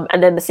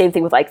 And then the same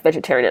thing with like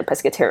vegetarian and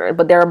pescatarian,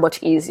 but they're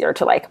much easier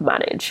to like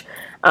manage.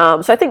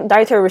 So I think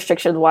dietary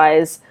restrictions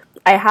wise,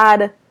 I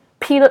had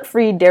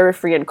peanut-free,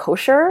 dairy-free, and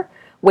kosher,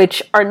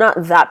 which are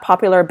not that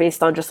popular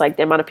based on just like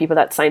the amount of people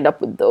that signed up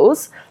with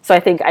those. So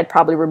I think I'd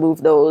probably remove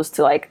those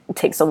to like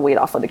take some weight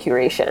off of the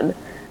curation.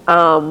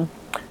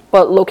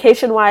 But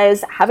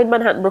location-wise, having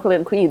Manhattan, Brooklyn,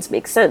 and Queens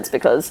makes sense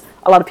because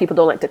a lot of people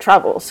don't like to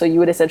travel. So you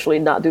would essentially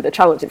not do the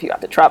challenge if you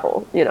have to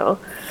travel,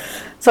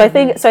 So I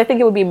think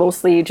it would be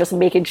mostly just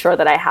making sure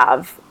that I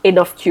have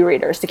enough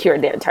curators to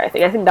curate the entire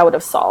thing. I think that would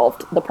have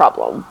solved the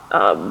problem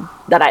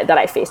that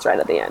I faced right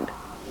at the end.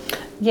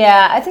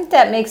 Yeah, I think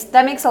that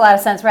makes a lot of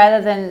sense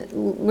rather than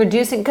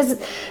reducing, because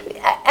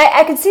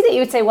I could see that you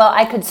would say, well,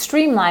 I could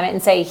streamline it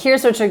and say,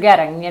 here's what you're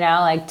getting,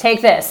 like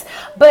take this.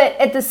 But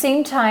at the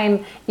same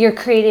time, you're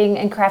creating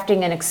and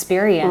crafting an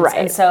experience. Right.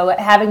 And so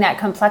having that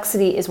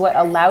complexity is what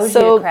allows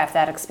you to craft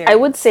that experience. I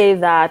would say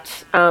that,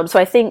 so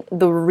I think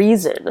the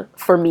reason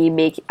for me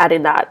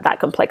adding that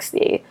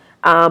complexity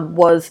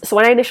was, so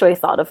when I initially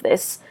thought of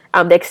this,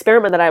 the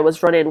experiment that I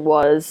was running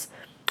was,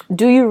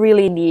 do you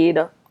really need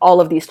all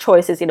of these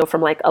choices,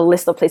 from like a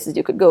list of places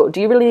you could go?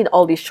 Do you really need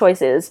all these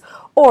choices?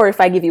 Or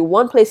if I give you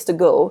one place to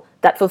go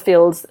that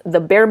fulfills the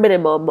bare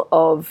minimum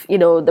of,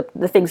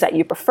 the things that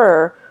you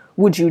prefer,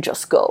 would you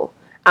just go?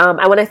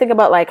 And when I think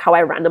about like how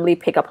I randomly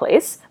pick a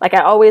place, like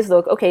I always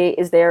look, okay,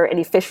 is there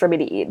any fish for me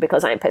to eat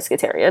because I'm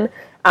pescatarian?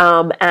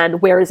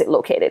 And where is it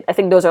located? I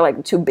think those are like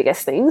the 2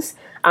 biggest things.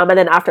 And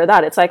then after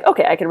that, it's like,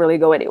 okay, I can really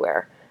go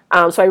anywhere.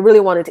 So I really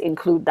wanted to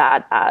include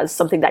that as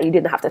something that you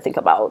didn't have to think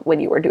about when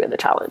you were doing the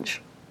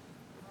challenge.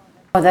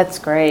 Oh, that's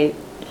great.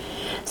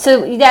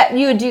 So that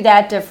you would do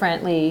that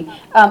differently.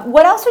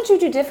 What else would you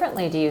do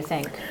differently, do you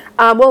think?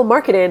 Well,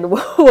 marketing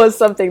was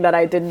something that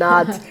I did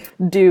not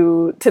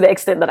do to the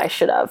extent that I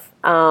should have.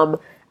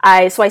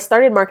 I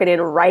started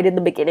marketing right in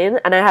the beginning,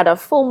 and I had a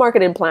full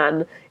marketing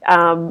plan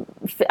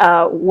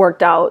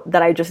worked out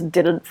that I just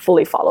didn't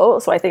fully follow.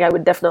 So I think I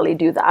would definitely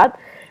do that.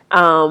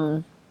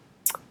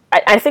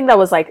 I think that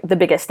was like the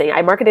biggest thing.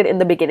 I marketed in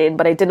the beginning,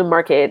 but I didn't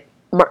market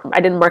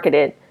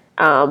it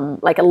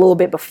like a little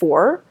bit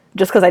before,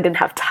 just because I didn't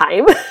have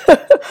time.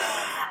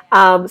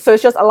 So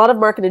it's just a lot of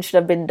marketing should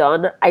have been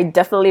done. I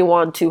definitely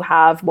want to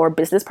have more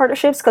business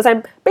partnerships because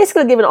I'm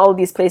basically giving all of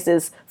these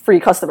places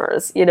free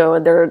customers,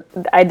 and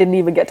I didn't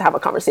even get to have a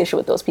conversation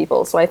with those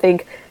people. So I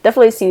think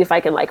definitely see if I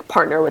can like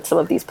partner with some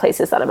of these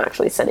places that I'm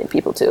actually sending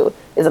people to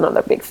is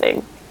another big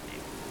thing.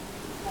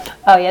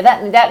 Oh yeah,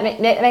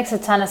 that makes a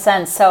ton of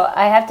sense. So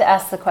I have to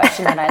ask the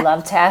question that I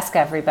love to ask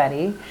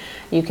everybody.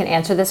 You can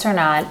answer this or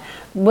not.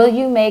 Will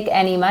you make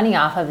any money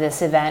off of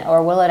this event,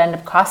 or will it end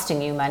up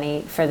costing you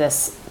money for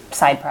this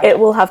side project? It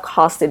will have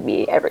costed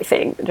me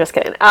everything. Just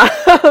kidding.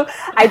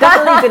 I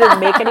definitely didn't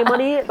make any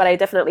money, but I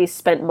definitely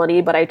spent money.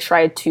 But I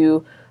tried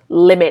to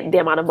limit the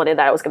amount of money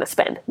that I was going to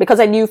spend, because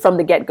I knew from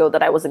the get-go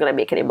that I wasn't going to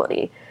make any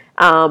money,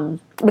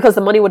 because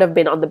the money would have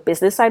been on the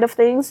business side of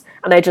things,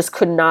 and I just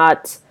could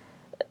not,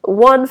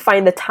 one,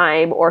 find the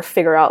time or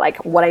figure out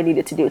like what I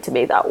needed to do to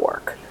make that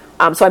work.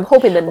 So I'm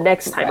hoping the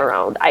next time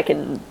around I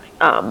can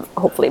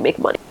hopefully make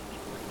money.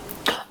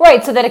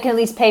 Right, so that it can at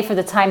least pay for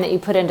the time that you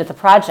put into the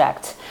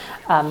project.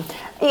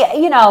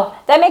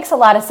 That makes a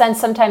lot of sense.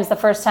 Sometimes the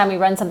first time we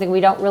run something,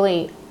 we don't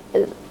really,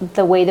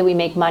 the way that we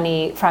make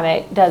money from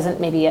it doesn't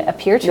maybe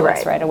appear to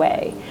us right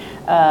away.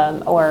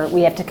 Or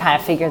we have to kind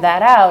of figure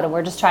that out, and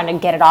we're just trying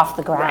to get it off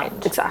the ground.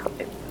 Right,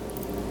 exactly.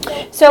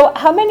 So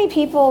how many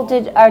people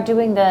are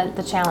doing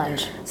the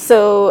challenge?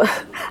 So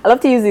I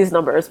love to use these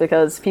numbers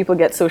because people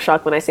get so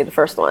shocked when I say the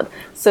first one.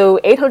 So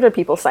 800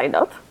 people signed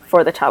up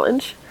for the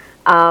challenge.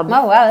 Oh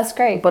wow, that's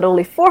great. But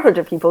only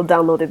 400 people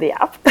downloaded the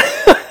app.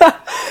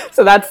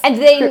 So that's and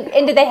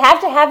did they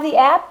have to have the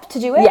app to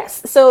do it?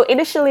 Yes. So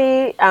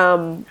initially,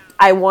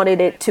 I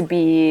wanted it to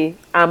be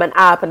an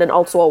app and then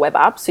also a web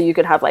app, so you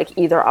could have like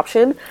either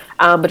option.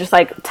 But just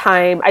like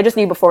time, I just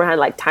knew beforehand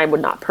like time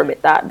would not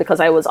permit that, because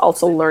I was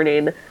also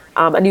learning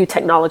a new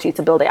technology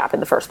to build the app in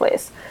the first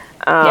place.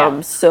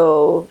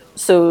 So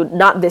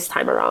not this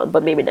time around,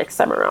 but maybe next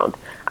time around.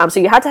 So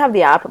you had to have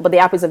the app, but the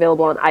app is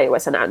available on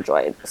iOS and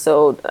Android.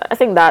 So I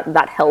think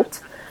that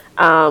helped.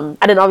 And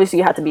then obviously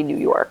you had to be New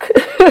York.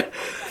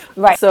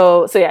 Right.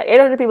 So yeah,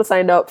 800 people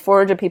signed up,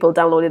 400 people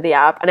downloaded the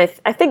app, and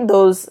I think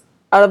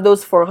out of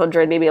those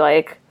 400, maybe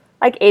like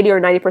 80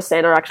 or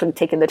 90% are actually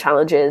taking the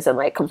challenges and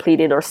like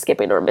completing or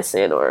skipping or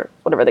missing or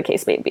whatever the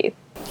case may be.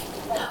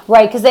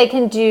 Right, because they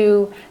can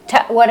do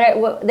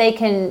they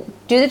can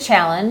do the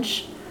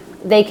challenge,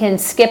 they can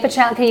skip a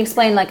challenge. Can you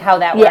explain like how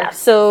that works? Yeah,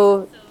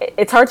 so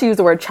it's hard to use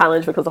the word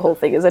challenge because the whole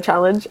thing is a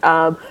challenge.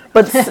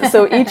 But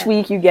so each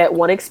week you get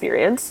one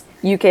experience.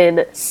 You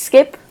can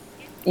skip.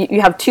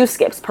 You have 2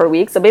 skips per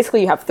week. So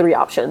basically you have 3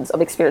 options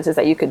of experiences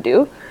that you could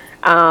do.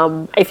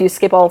 If you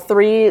skip all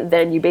 3,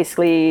 then you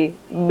basically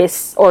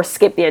miss or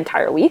skip the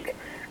entire week.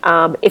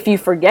 If you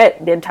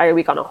forget the entire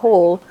week on a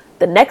whole,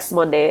 the next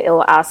Monday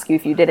it'll ask you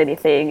if you did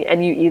anything,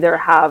 and you either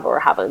have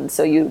or haven't.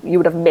 So you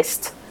would have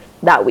missed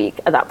that week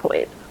at that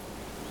point.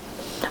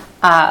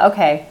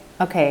 Okay.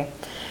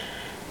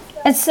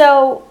 And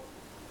so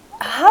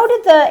how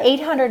did the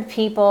 800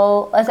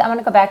 people, I'm going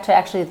to go back to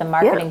actually the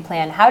marketing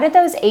plan. How did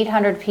those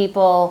 800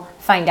 people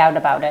find out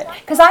about it?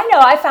 Because I know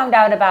I found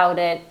out about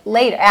it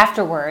later,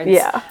 afterwards.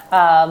 Yeah.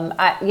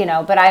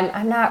 But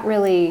I'm not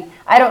really,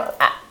 I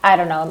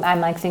don't know. I'm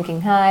like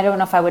thinking, I don't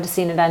know if I would have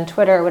seen it on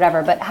Twitter or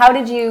whatever. But how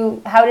did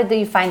you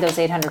find those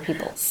 800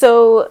 people?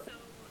 So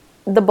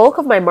the bulk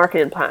of my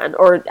marketing plan,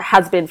 or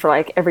has been for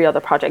like every other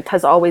project,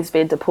 has always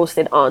been to post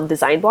it on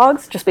design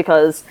blogs, just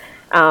because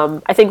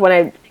I think when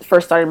I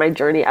first started my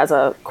journey as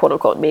a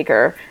quote-unquote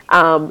maker,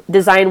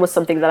 design was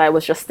something that I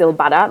was just still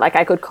bad at. Like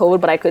I could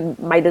code, but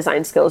my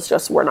design skills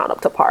just were not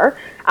up to par.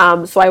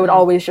 So I would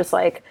always just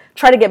like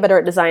try to get better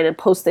at design and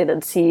post it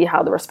and see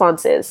how the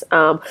response is.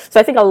 So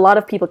I think a lot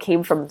of people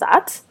came from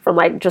that, from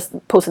like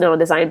just posting it on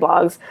design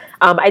blogs.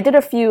 I did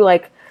a few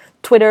like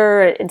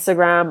Twitter,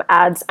 Instagram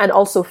ads, and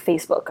also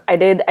Facebook. I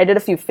did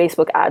a few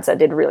Facebook ads that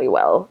did really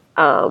well.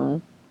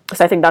 So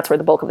I think that's where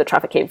the bulk of the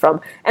traffic came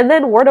from. And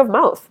then word of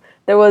mouth.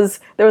 There was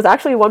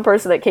actually one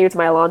person that came to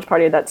my launch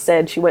party that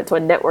said she went to a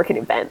networking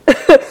event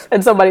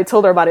and somebody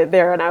told her about it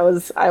there, and I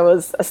was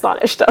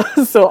astonished. That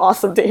was so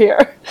awesome to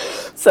hear.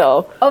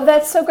 So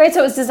that's so great. So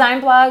it was design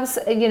blogs,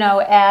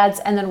 ads,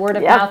 and then word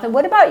of mouth. And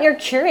what about your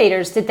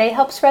curators? Did they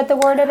help spread the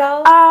word at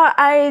all?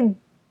 I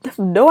have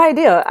no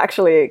idea,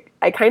 actually.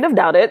 I kind of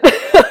doubt it.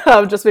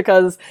 Just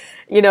because,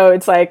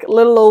 it's like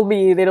little old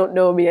me, they don't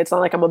know me. It's not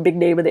like I'm a big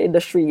name in the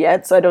industry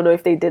yet, so I don't know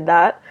if they did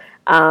that.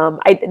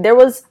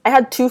 I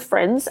had 2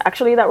 friends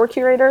actually that were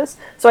curators,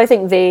 so I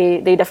think they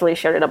definitely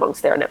shared it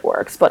amongst their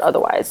networks, but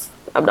otherwise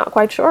I'm not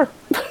quite sure.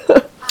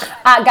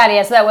 Got it.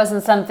 Yeah, so that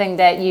wasn't something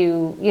that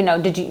you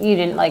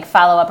didn't like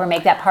follow up or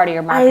make that part of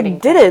your marketing? I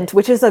didn't,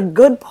 which is a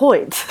good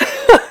point.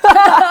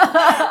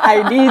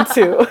 I need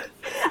to.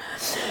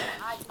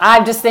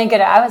 I'm just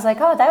thinking, I was like,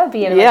 that would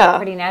be a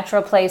pretty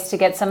natural place to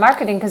get some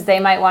marketing, because they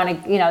might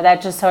want to,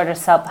 that just sort of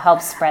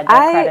helps spread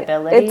their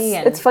credibility.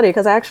 It's funny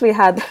because I actually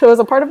there was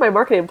a part of my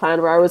marketing plan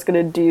where I was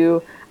going to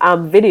do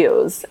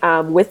videos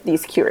with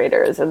these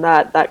curators, and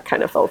that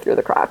kind of fell through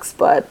the cracks,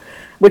 but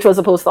which was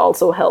supposed to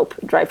also help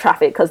drive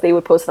traffic because they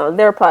would post it on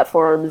their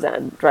platforms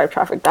and drive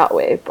traffic that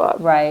way. But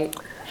right.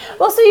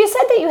 Well, so you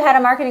said that you had a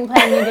marketing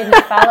plan and you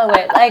didn't follow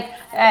it. Like,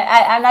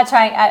 I'm not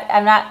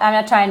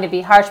trying to be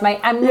harsh.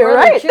 I'm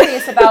really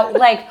curious about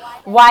like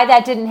why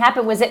that didn't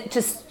happen. Was it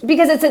just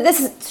because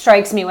this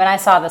strikes me when I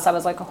saw this? I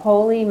was like,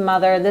 holy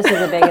mother, this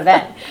is a big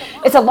event.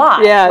 It's a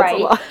lot, yeah, right?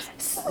 It's a lot.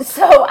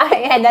 So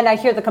and then I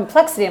hear the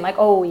complexity. I'm like,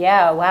 oh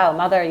yeah, wow,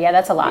 mother, yeah,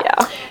 that's a lot.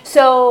 Yeah.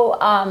 So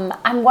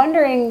I'm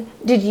wondering,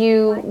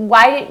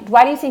 why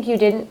do you think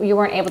you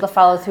weren't able to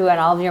follow through on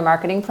all of your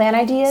marketing plan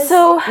ideas?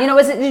 So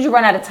did you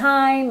run out of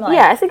time?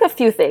 Yeah, I think a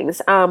few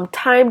things.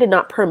 Time did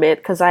not permit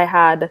because I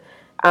had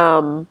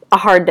a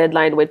hard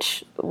deadline,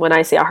 which when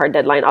I say a hard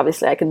deadline,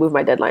 obviously I can move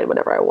my deadline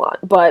whenever I want,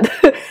 but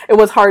it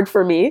was hard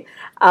for me.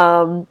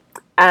 And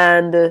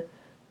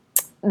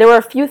there were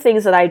a few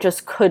things that I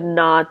just could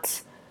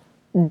not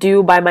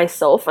do by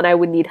myself and I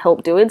would need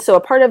help doing. So a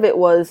part of it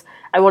was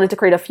I wanted to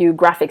create a few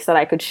graphics that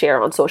I could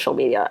share on social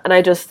media. And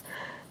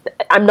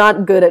I'm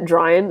not good at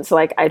drawing, so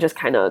like I just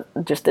kind of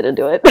just didn't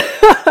do it.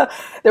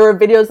 There were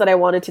videos that I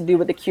wanted to do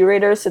with the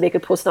curators so they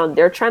could post it on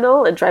their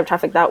channel and drive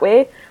traffic that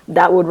way.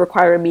 That would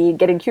require me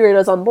getting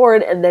curators on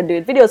board and then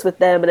doing videos with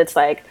them. And it's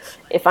like,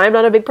 if I'm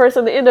not a big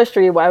person in the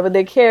industry, why would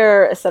they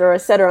care, et cetera, et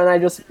cetera. And I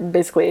just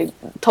basically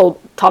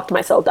talked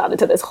myself down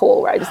into this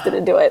hole where I just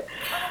didn't do it.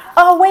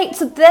 Oh, wait,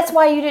 so that's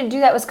why you didn't do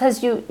that, was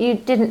because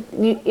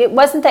it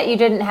wasn't that you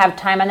didn't have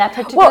time on that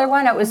particular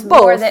one, it was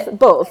more that...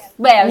 Both.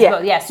 Yeah, it was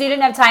both, yeah. So you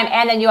didn't have time,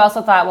 and then you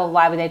also thought, well,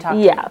 why would they talk to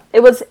Yeah,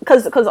 it was,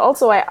 because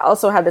also I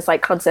also had this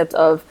like concept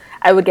of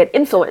I would get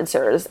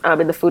influencers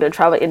in the food and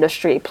travel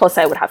industry, plus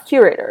I would have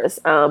curators.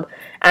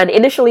 And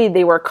initially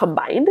they were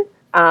combined.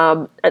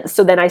 And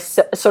so then I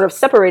sort of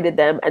separated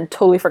them and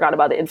totally forgot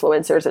about the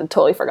influencers and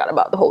totally forgot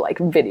about the whole like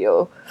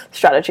video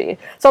strategy.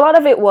 So a lot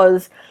of it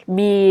was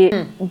me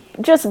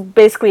just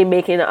basically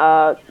making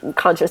a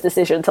conscious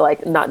decision to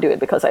like not do it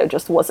because I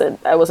wasn't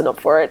up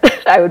for it.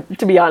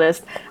 To be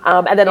honest.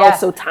 And then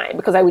also time,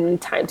 because I would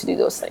need time to do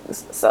those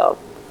things. So.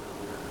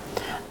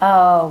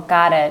 Oh,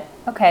 got it.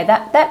 Okay,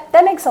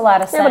 that makes a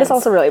lot of sense. Yeah, but it's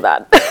also really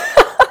bad.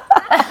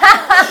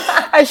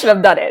 I should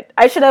have done it.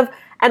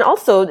 And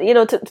also,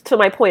 to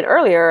my point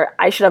earlier,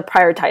 I should have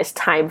prioritized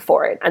time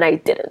for it, and I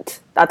didn't.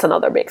 That's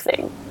another big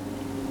thing.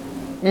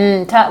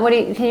 Can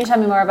you tell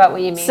me more about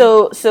what you mean?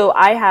 So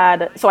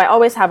I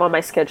always have on my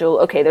schedule,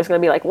 okay, there's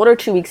going to be like 1 or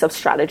 2 weeks of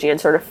strategy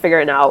and sort of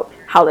figuring out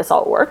how this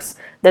all works.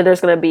 Then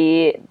there's going to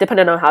be,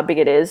 depending on how big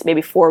it is,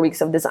 maybe 4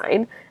 weeks of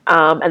design.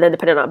 And then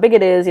depending on how big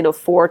it is,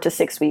 4 to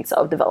 6 weeks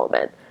of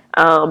development.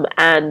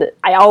 And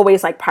I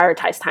always like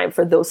prioritize time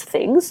for those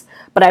things,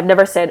 but I've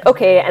never said,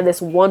 okay, and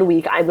this 1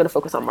 week I'm going to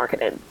focus on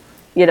marketing,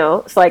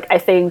 So like, I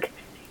think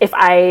if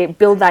I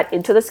build that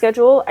into the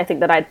schedule, I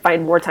think that I'd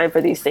find more time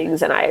for these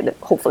things and I'd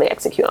hopefully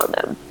execute on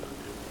them.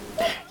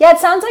 Yeah, it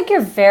sounds like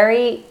you're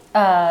very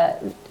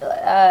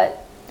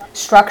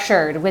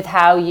structured with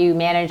how you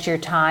manage your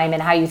time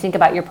and how you think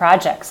about your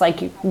projects.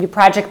 Like you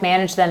project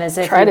manage them as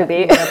if try to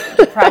be.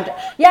 Project.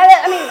 Yeah,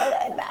 I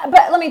mean,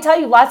 but let me tell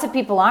you, lots of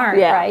people aren't,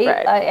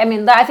 right? I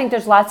mean, I think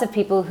there's lots of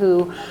people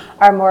who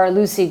are more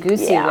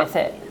loosey-goosey with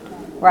it,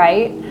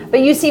 right?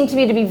 But you seem to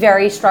me to be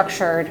very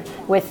structured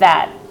with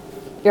that,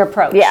 your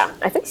approach. Yeah,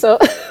 I think so.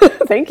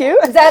 Thank you.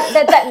 Is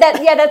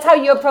that's how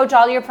you approach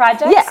all your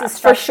projects? Yeah,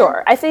 for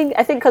sure. I think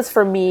because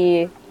for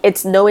me,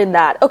 it's knowing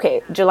that,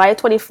 okay, July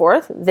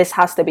 24th, this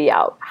has to be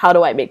out. How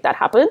do I make that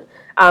happen?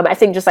 I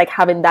think just like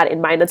having that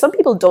in mind, and some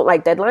people don't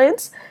like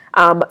deadlines.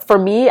 For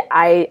me,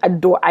 I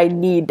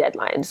need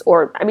deadlines,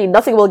 or I mean,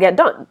 nothing will get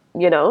done,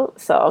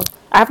 so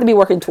I have to be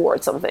working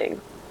towards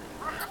something.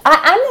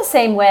 I'm the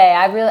same way.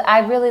 I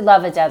really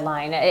love a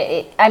deadline.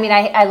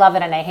 I love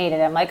it and I hate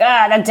it. I'm like,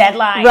 the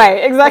deadline.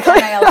 Right, exactly.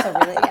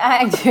 But then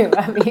I do.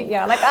 I mean,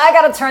 I'm like, I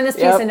got to turn this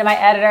piece into my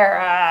editor.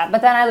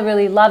 But then I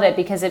really love it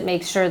because it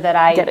makes sure that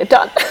I get it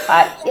done.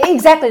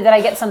 Exactly, that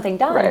I get something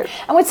done. Right.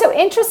 And what's so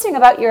interesting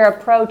about your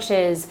approach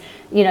is,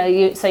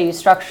 you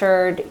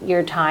structured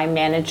your time,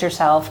 managed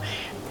yourself.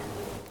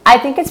 I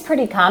think it's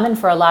pretty common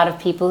for a lot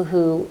of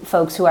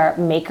folks who are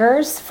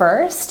makers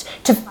first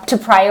to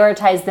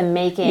prioritize the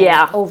making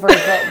over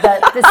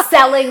the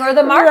selling or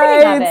the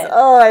marketing of it.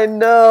 Oh, I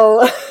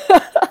know.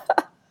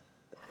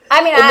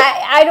 I mean,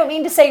 I don't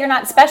mean to say you're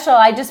not special.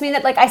 I just mean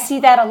that like I see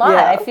that a lot.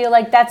 Yeah. I feel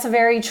like that's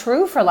very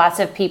true for lots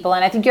of people.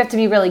 And I think you have to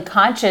be really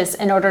conscious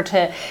in order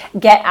to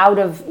get out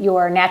of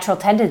your natural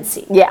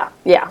tendency.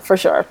 Yeah, for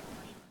sure.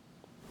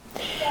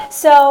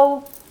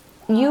 So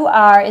you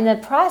are in the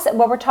process.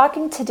 Well, we're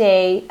talking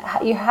today.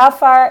 How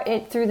far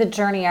through the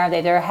journey are they?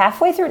 They're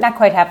halfway through, not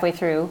quite halfway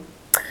through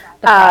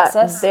the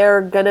process.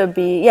 They're gonna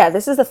be. Yeah,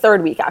 this is the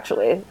 3rd week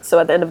actually. So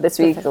at the end of this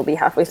week, they'll be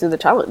halfway through the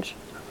challenge.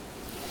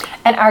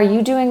 And are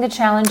you doing the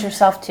challenge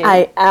yourself too?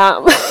 I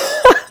am.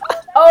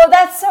 Oh,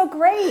 that's so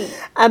great.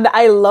 And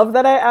I love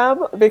that I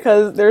am,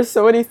 because there's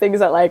so many things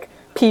that like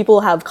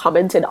people have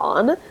commented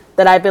on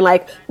that I've been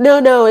like,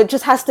 no, it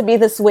just has to be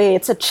this way.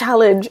 It's a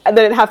challenge. And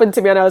then it happened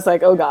to me and I was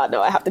like, oh God,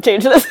 no, I have to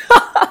change this.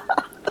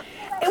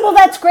 Well,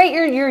 that's great.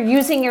 You're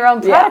using your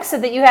own product so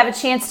that you have a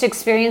chance to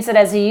experience it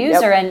as a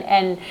user.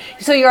 And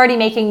so you're already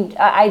making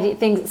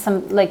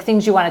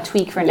things you want to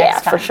tweak for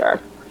next time. Yeah, for sure.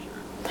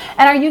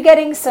 And are you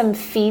getting some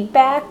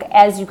feedback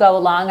as you go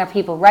along? Are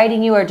people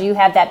writing you, or do you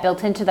have that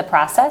built into the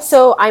process?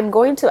 So I'm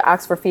going to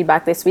ask for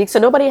feedback this week. So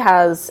nobody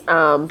has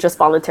just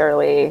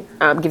voluntarily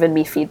given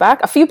me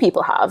feedback. A few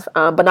people have,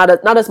 but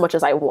not as much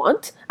as I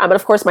want. And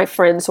of course, my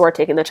friends who are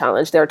taking the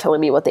challenge, they're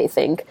telling me what they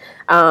think.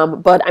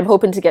 But I'm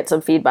hoping to get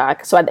some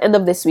feedback. So at the end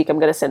of this week, I'm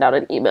going to send out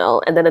an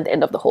email. And then at the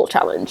end of the whole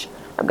challenge,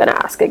 I'm going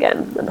to ask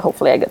again. And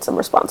hopefully I get some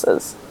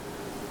responses.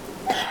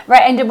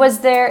 Right. And is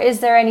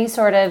there any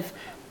sort of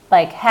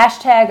like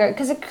hashtag, or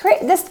because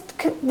this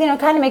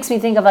kind of makes me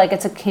think of like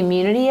it's a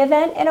community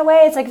event in a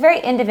way. It's like very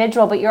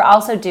individual, but you're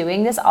also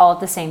doing this all at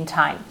the same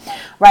time,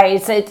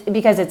 right? It's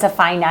because it's a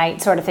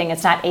finite sort of thing.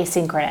 It's not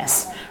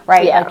asynchronous,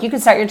 right? Yeah. Like you can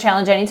start your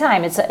challenge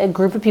anytime. It's a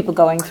group of people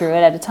going through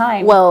it at a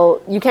time.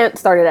 Well, you can't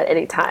start it at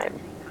any time.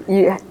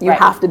 You Right.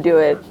 have to do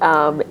it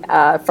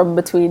from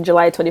between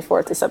July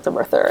 24th to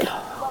September 3rd.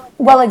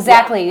 Well,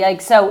 exactly.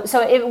 Like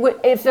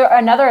if there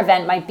another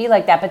event might be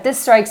like that, but this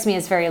strikes me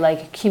as very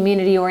like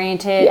community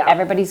oriented. Yeah.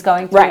 Everybody's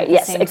going through Right, it at the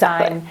yes, same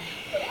exactly. time.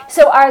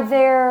 So, are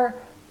there,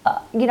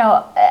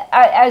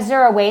 is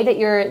there a way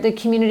that the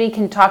community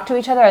can talk to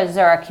each other? Is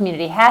there a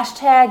community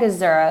hashtag? Is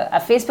there a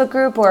Facebook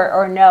group,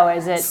 or no?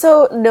 Is it?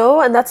 So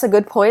no, and that's a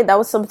good point. That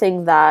was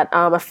something that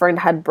a friend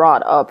had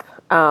brought up.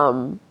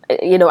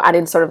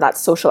 Adding sort of that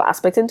social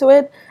aspect into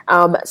it.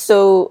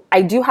 So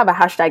I do have a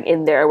hashtag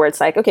in there where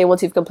it's like, okay,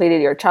 once you've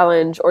completed your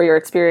challenge or your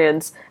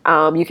experience,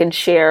 you can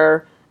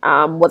share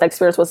what the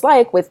experience was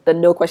like with the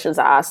No Questions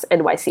Asked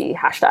NYC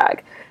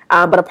hashtag.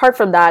 But apart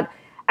from that,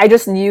 I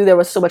just knew there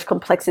was so much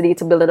complexity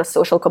to build in a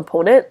social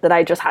component that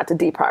I just had to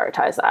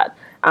deprioritize that.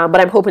 But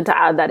I'm hoping to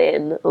add that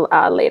in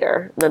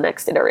later in the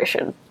next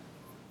iteration.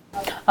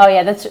 Oh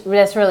yeah, that's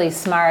really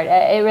smart.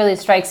 It really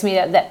strikes me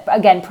that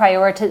again,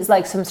 prioritize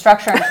like some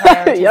structure and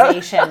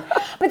prioritization.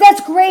 But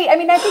that's great. I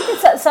mean, I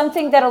think that's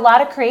something that a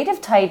lot of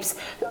creative types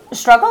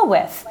struggle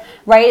with,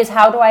 right? Is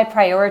how do I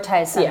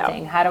prioritize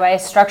something? Yeah. How do I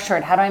structure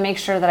it? How do I make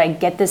sure that I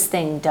get this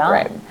thing done?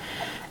 Right.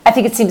 I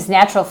think it seems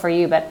natural for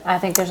you, but I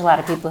think there's a lot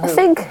of people who I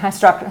think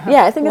it's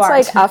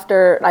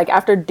like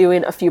after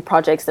doing a few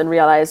projects and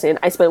realizing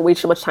I spent way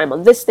too much time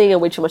on this thing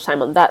and way too much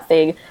time on that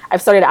thing, I've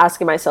started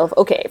asking myself,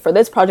 okay, for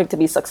this project to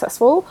be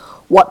successful,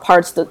 what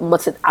parts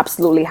must it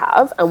absolutely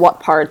have, and what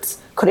parts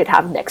could it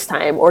have next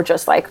time, or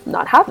just like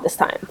not have this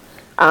time?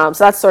 So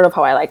that's sort of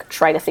how I like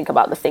try to think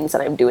about the things that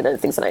I'm doing and the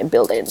things that I'm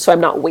building, so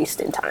I'm not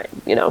wasting time.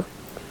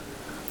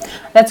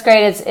 That's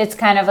great. It's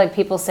kind of like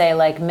people say,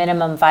 like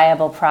minimum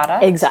viable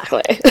product.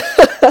 Exactly.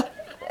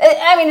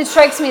 I mean, it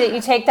strikes me that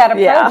you take that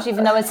approach, Yeah.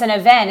 even though it's an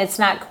event. It's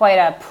not quite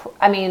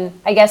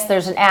I guess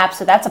there's an app,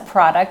 so that's a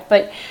product.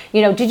 But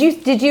did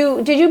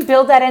you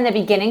build that in the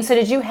beginning? So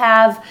did you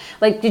have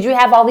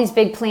all these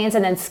big plans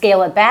and then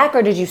scale it back,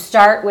 or did you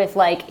start with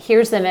like,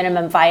 here's the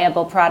minimum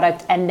viable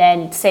product, and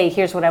then say,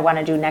 here's what I want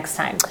to do next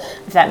time?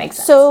 If that makes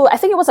sense. So I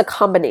think it was a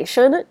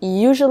combination.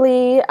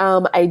 Usually,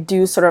 I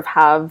do sort of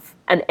have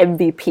an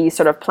MVP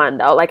sort of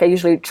planned out. Like I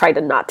usually try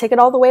to not take it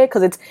all the way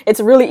because it's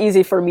really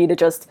easy for me to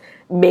just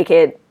make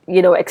it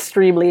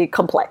extremely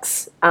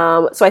complex.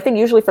 So I think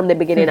usually from the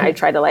beginning I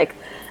try to like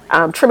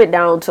trim it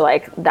down to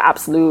like the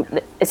absolute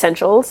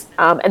essentials.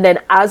 And then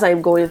as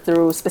I'm going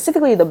through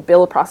specifically the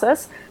build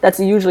process, that's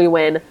usually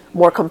when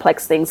more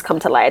complex things come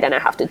to light and I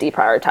have to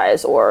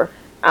deprioritize or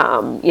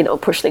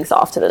push things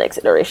off to the next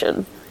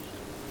iteration.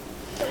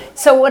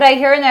 So what I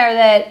hear in there,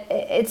 that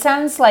it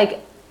sounds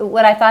like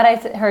what I thought I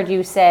heard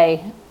you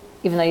say,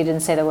 even though you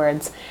didn't say the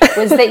words,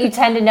 was that you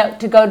tend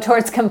to go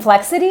towards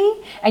complexity,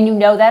 and you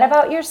know that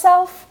about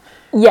yourself?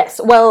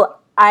 Yes. Well,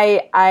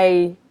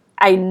 I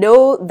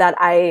know that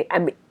I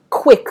am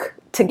quick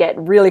to get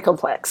really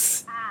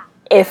complex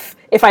if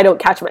I don't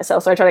catch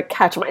myself. So I try to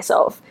catch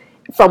myself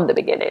from the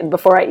beginning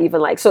before I even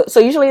like. So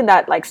usually in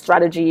that like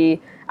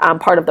strategy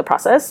part of the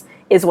process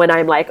is when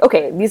I'm like,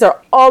 okay, these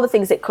are all the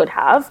things it could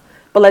have.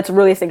 But let's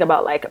really think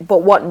about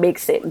but what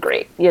makes it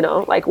great?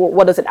 Like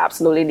what does it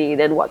absolutely need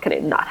and what can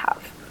it not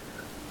have?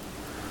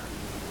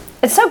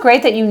 It's so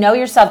great that you know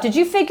yourself. Did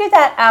you figure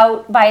that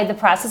out by the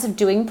process of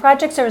doing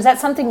projects, or is that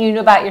something you knew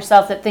about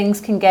yourself, that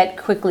things can get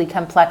quickly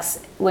complex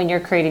when you're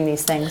creating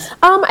these things?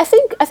 I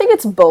think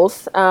it's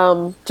both.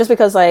 Just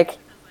because like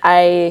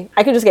I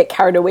can just get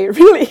carried away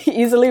really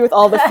easily with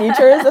all the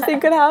features the thing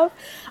could have.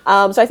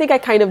 So I think I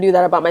kind of knew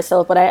that about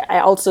myself, but I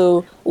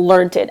also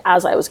learned it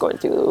as I was going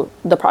through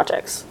the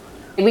projects.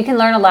 We can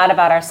learn a lot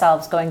about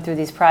ourselves going through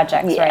these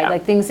projects, Yeah. right?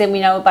 Like things that we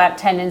know about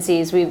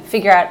tendencies, we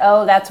figure out,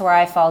 oh, that's where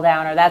I fall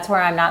down, or that's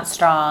where I'm not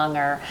strong,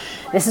 or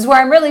this is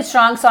where I'm really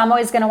strong, so I'm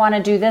always going to want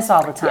to do this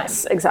all the time.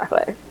 Yes,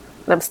 exactly.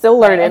 And I'm still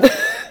learning.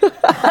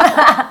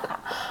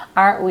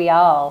 Aren't we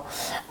all?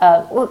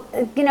 Well,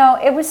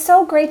 it was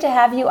so great to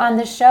have you on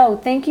the show.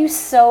 Thank you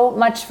so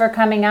much for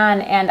coming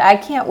on, and I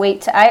can't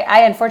wait to.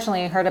 I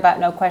unfortunately heard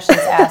about No Questions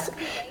Asked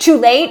too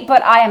late,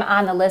 but I am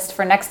on the list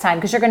for next time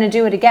because you're going to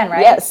do it again,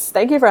 right? Yes,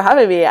 thank you for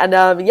having me.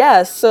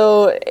 And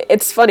so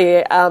it's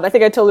funny. I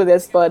think I told you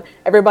this, but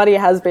everybody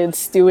has been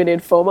stewing in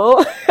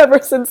FOMO ever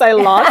since I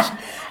launched.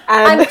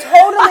 And I'm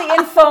totally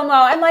in FOMO.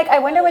 I'm like, I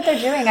wonder what they're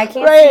doing. I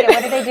can't Right. see it.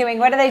 What are they doing?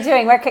 What are they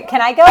doing? Where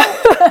can I go?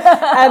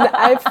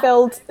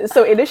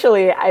 And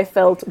initially I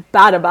felt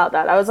bad about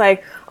that. I was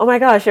like, oh my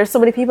gosh, there's so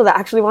many people that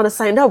actually want to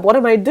sign up. What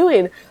am I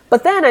doing?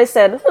 But then I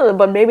said,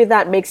 but maybe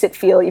that makes it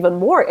feel even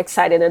more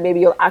exciting, and maybe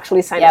you'll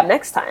actually sign up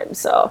next time.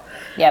 So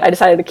I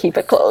decided to keep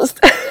it closed.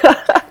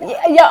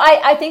 Yeah,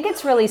 I think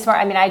it's really smart.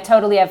 I mean, I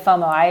totally have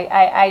FOMO.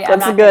 I'm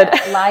not going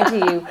to lie to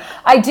you.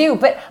 I do,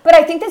 but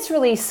I think that's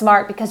really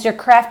smart because you're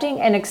crafting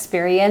an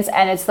experience,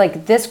 and it's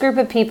like this group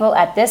of people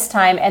at this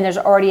time, and there's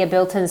already a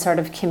built-in sort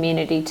of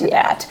community to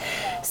that.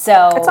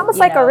 So it's almost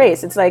like a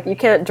race. It's like you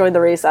can't join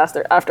the race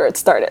after it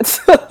started.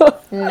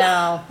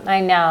 No, I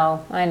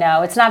know.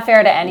 It's not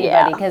fair to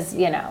anybody because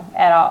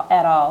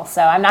at all.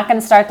 So I'm not going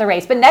to start the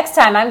race. But next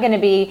time I'm going to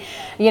be,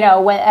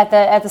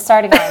 at the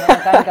starting line when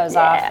the gun goes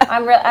off.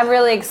 I'm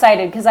really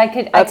excited because I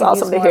could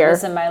awesome use more of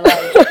this in my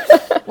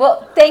life.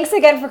 Well, thanks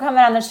again for coming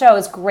on the show.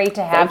 It's great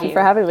to have you. Thank you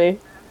for having me.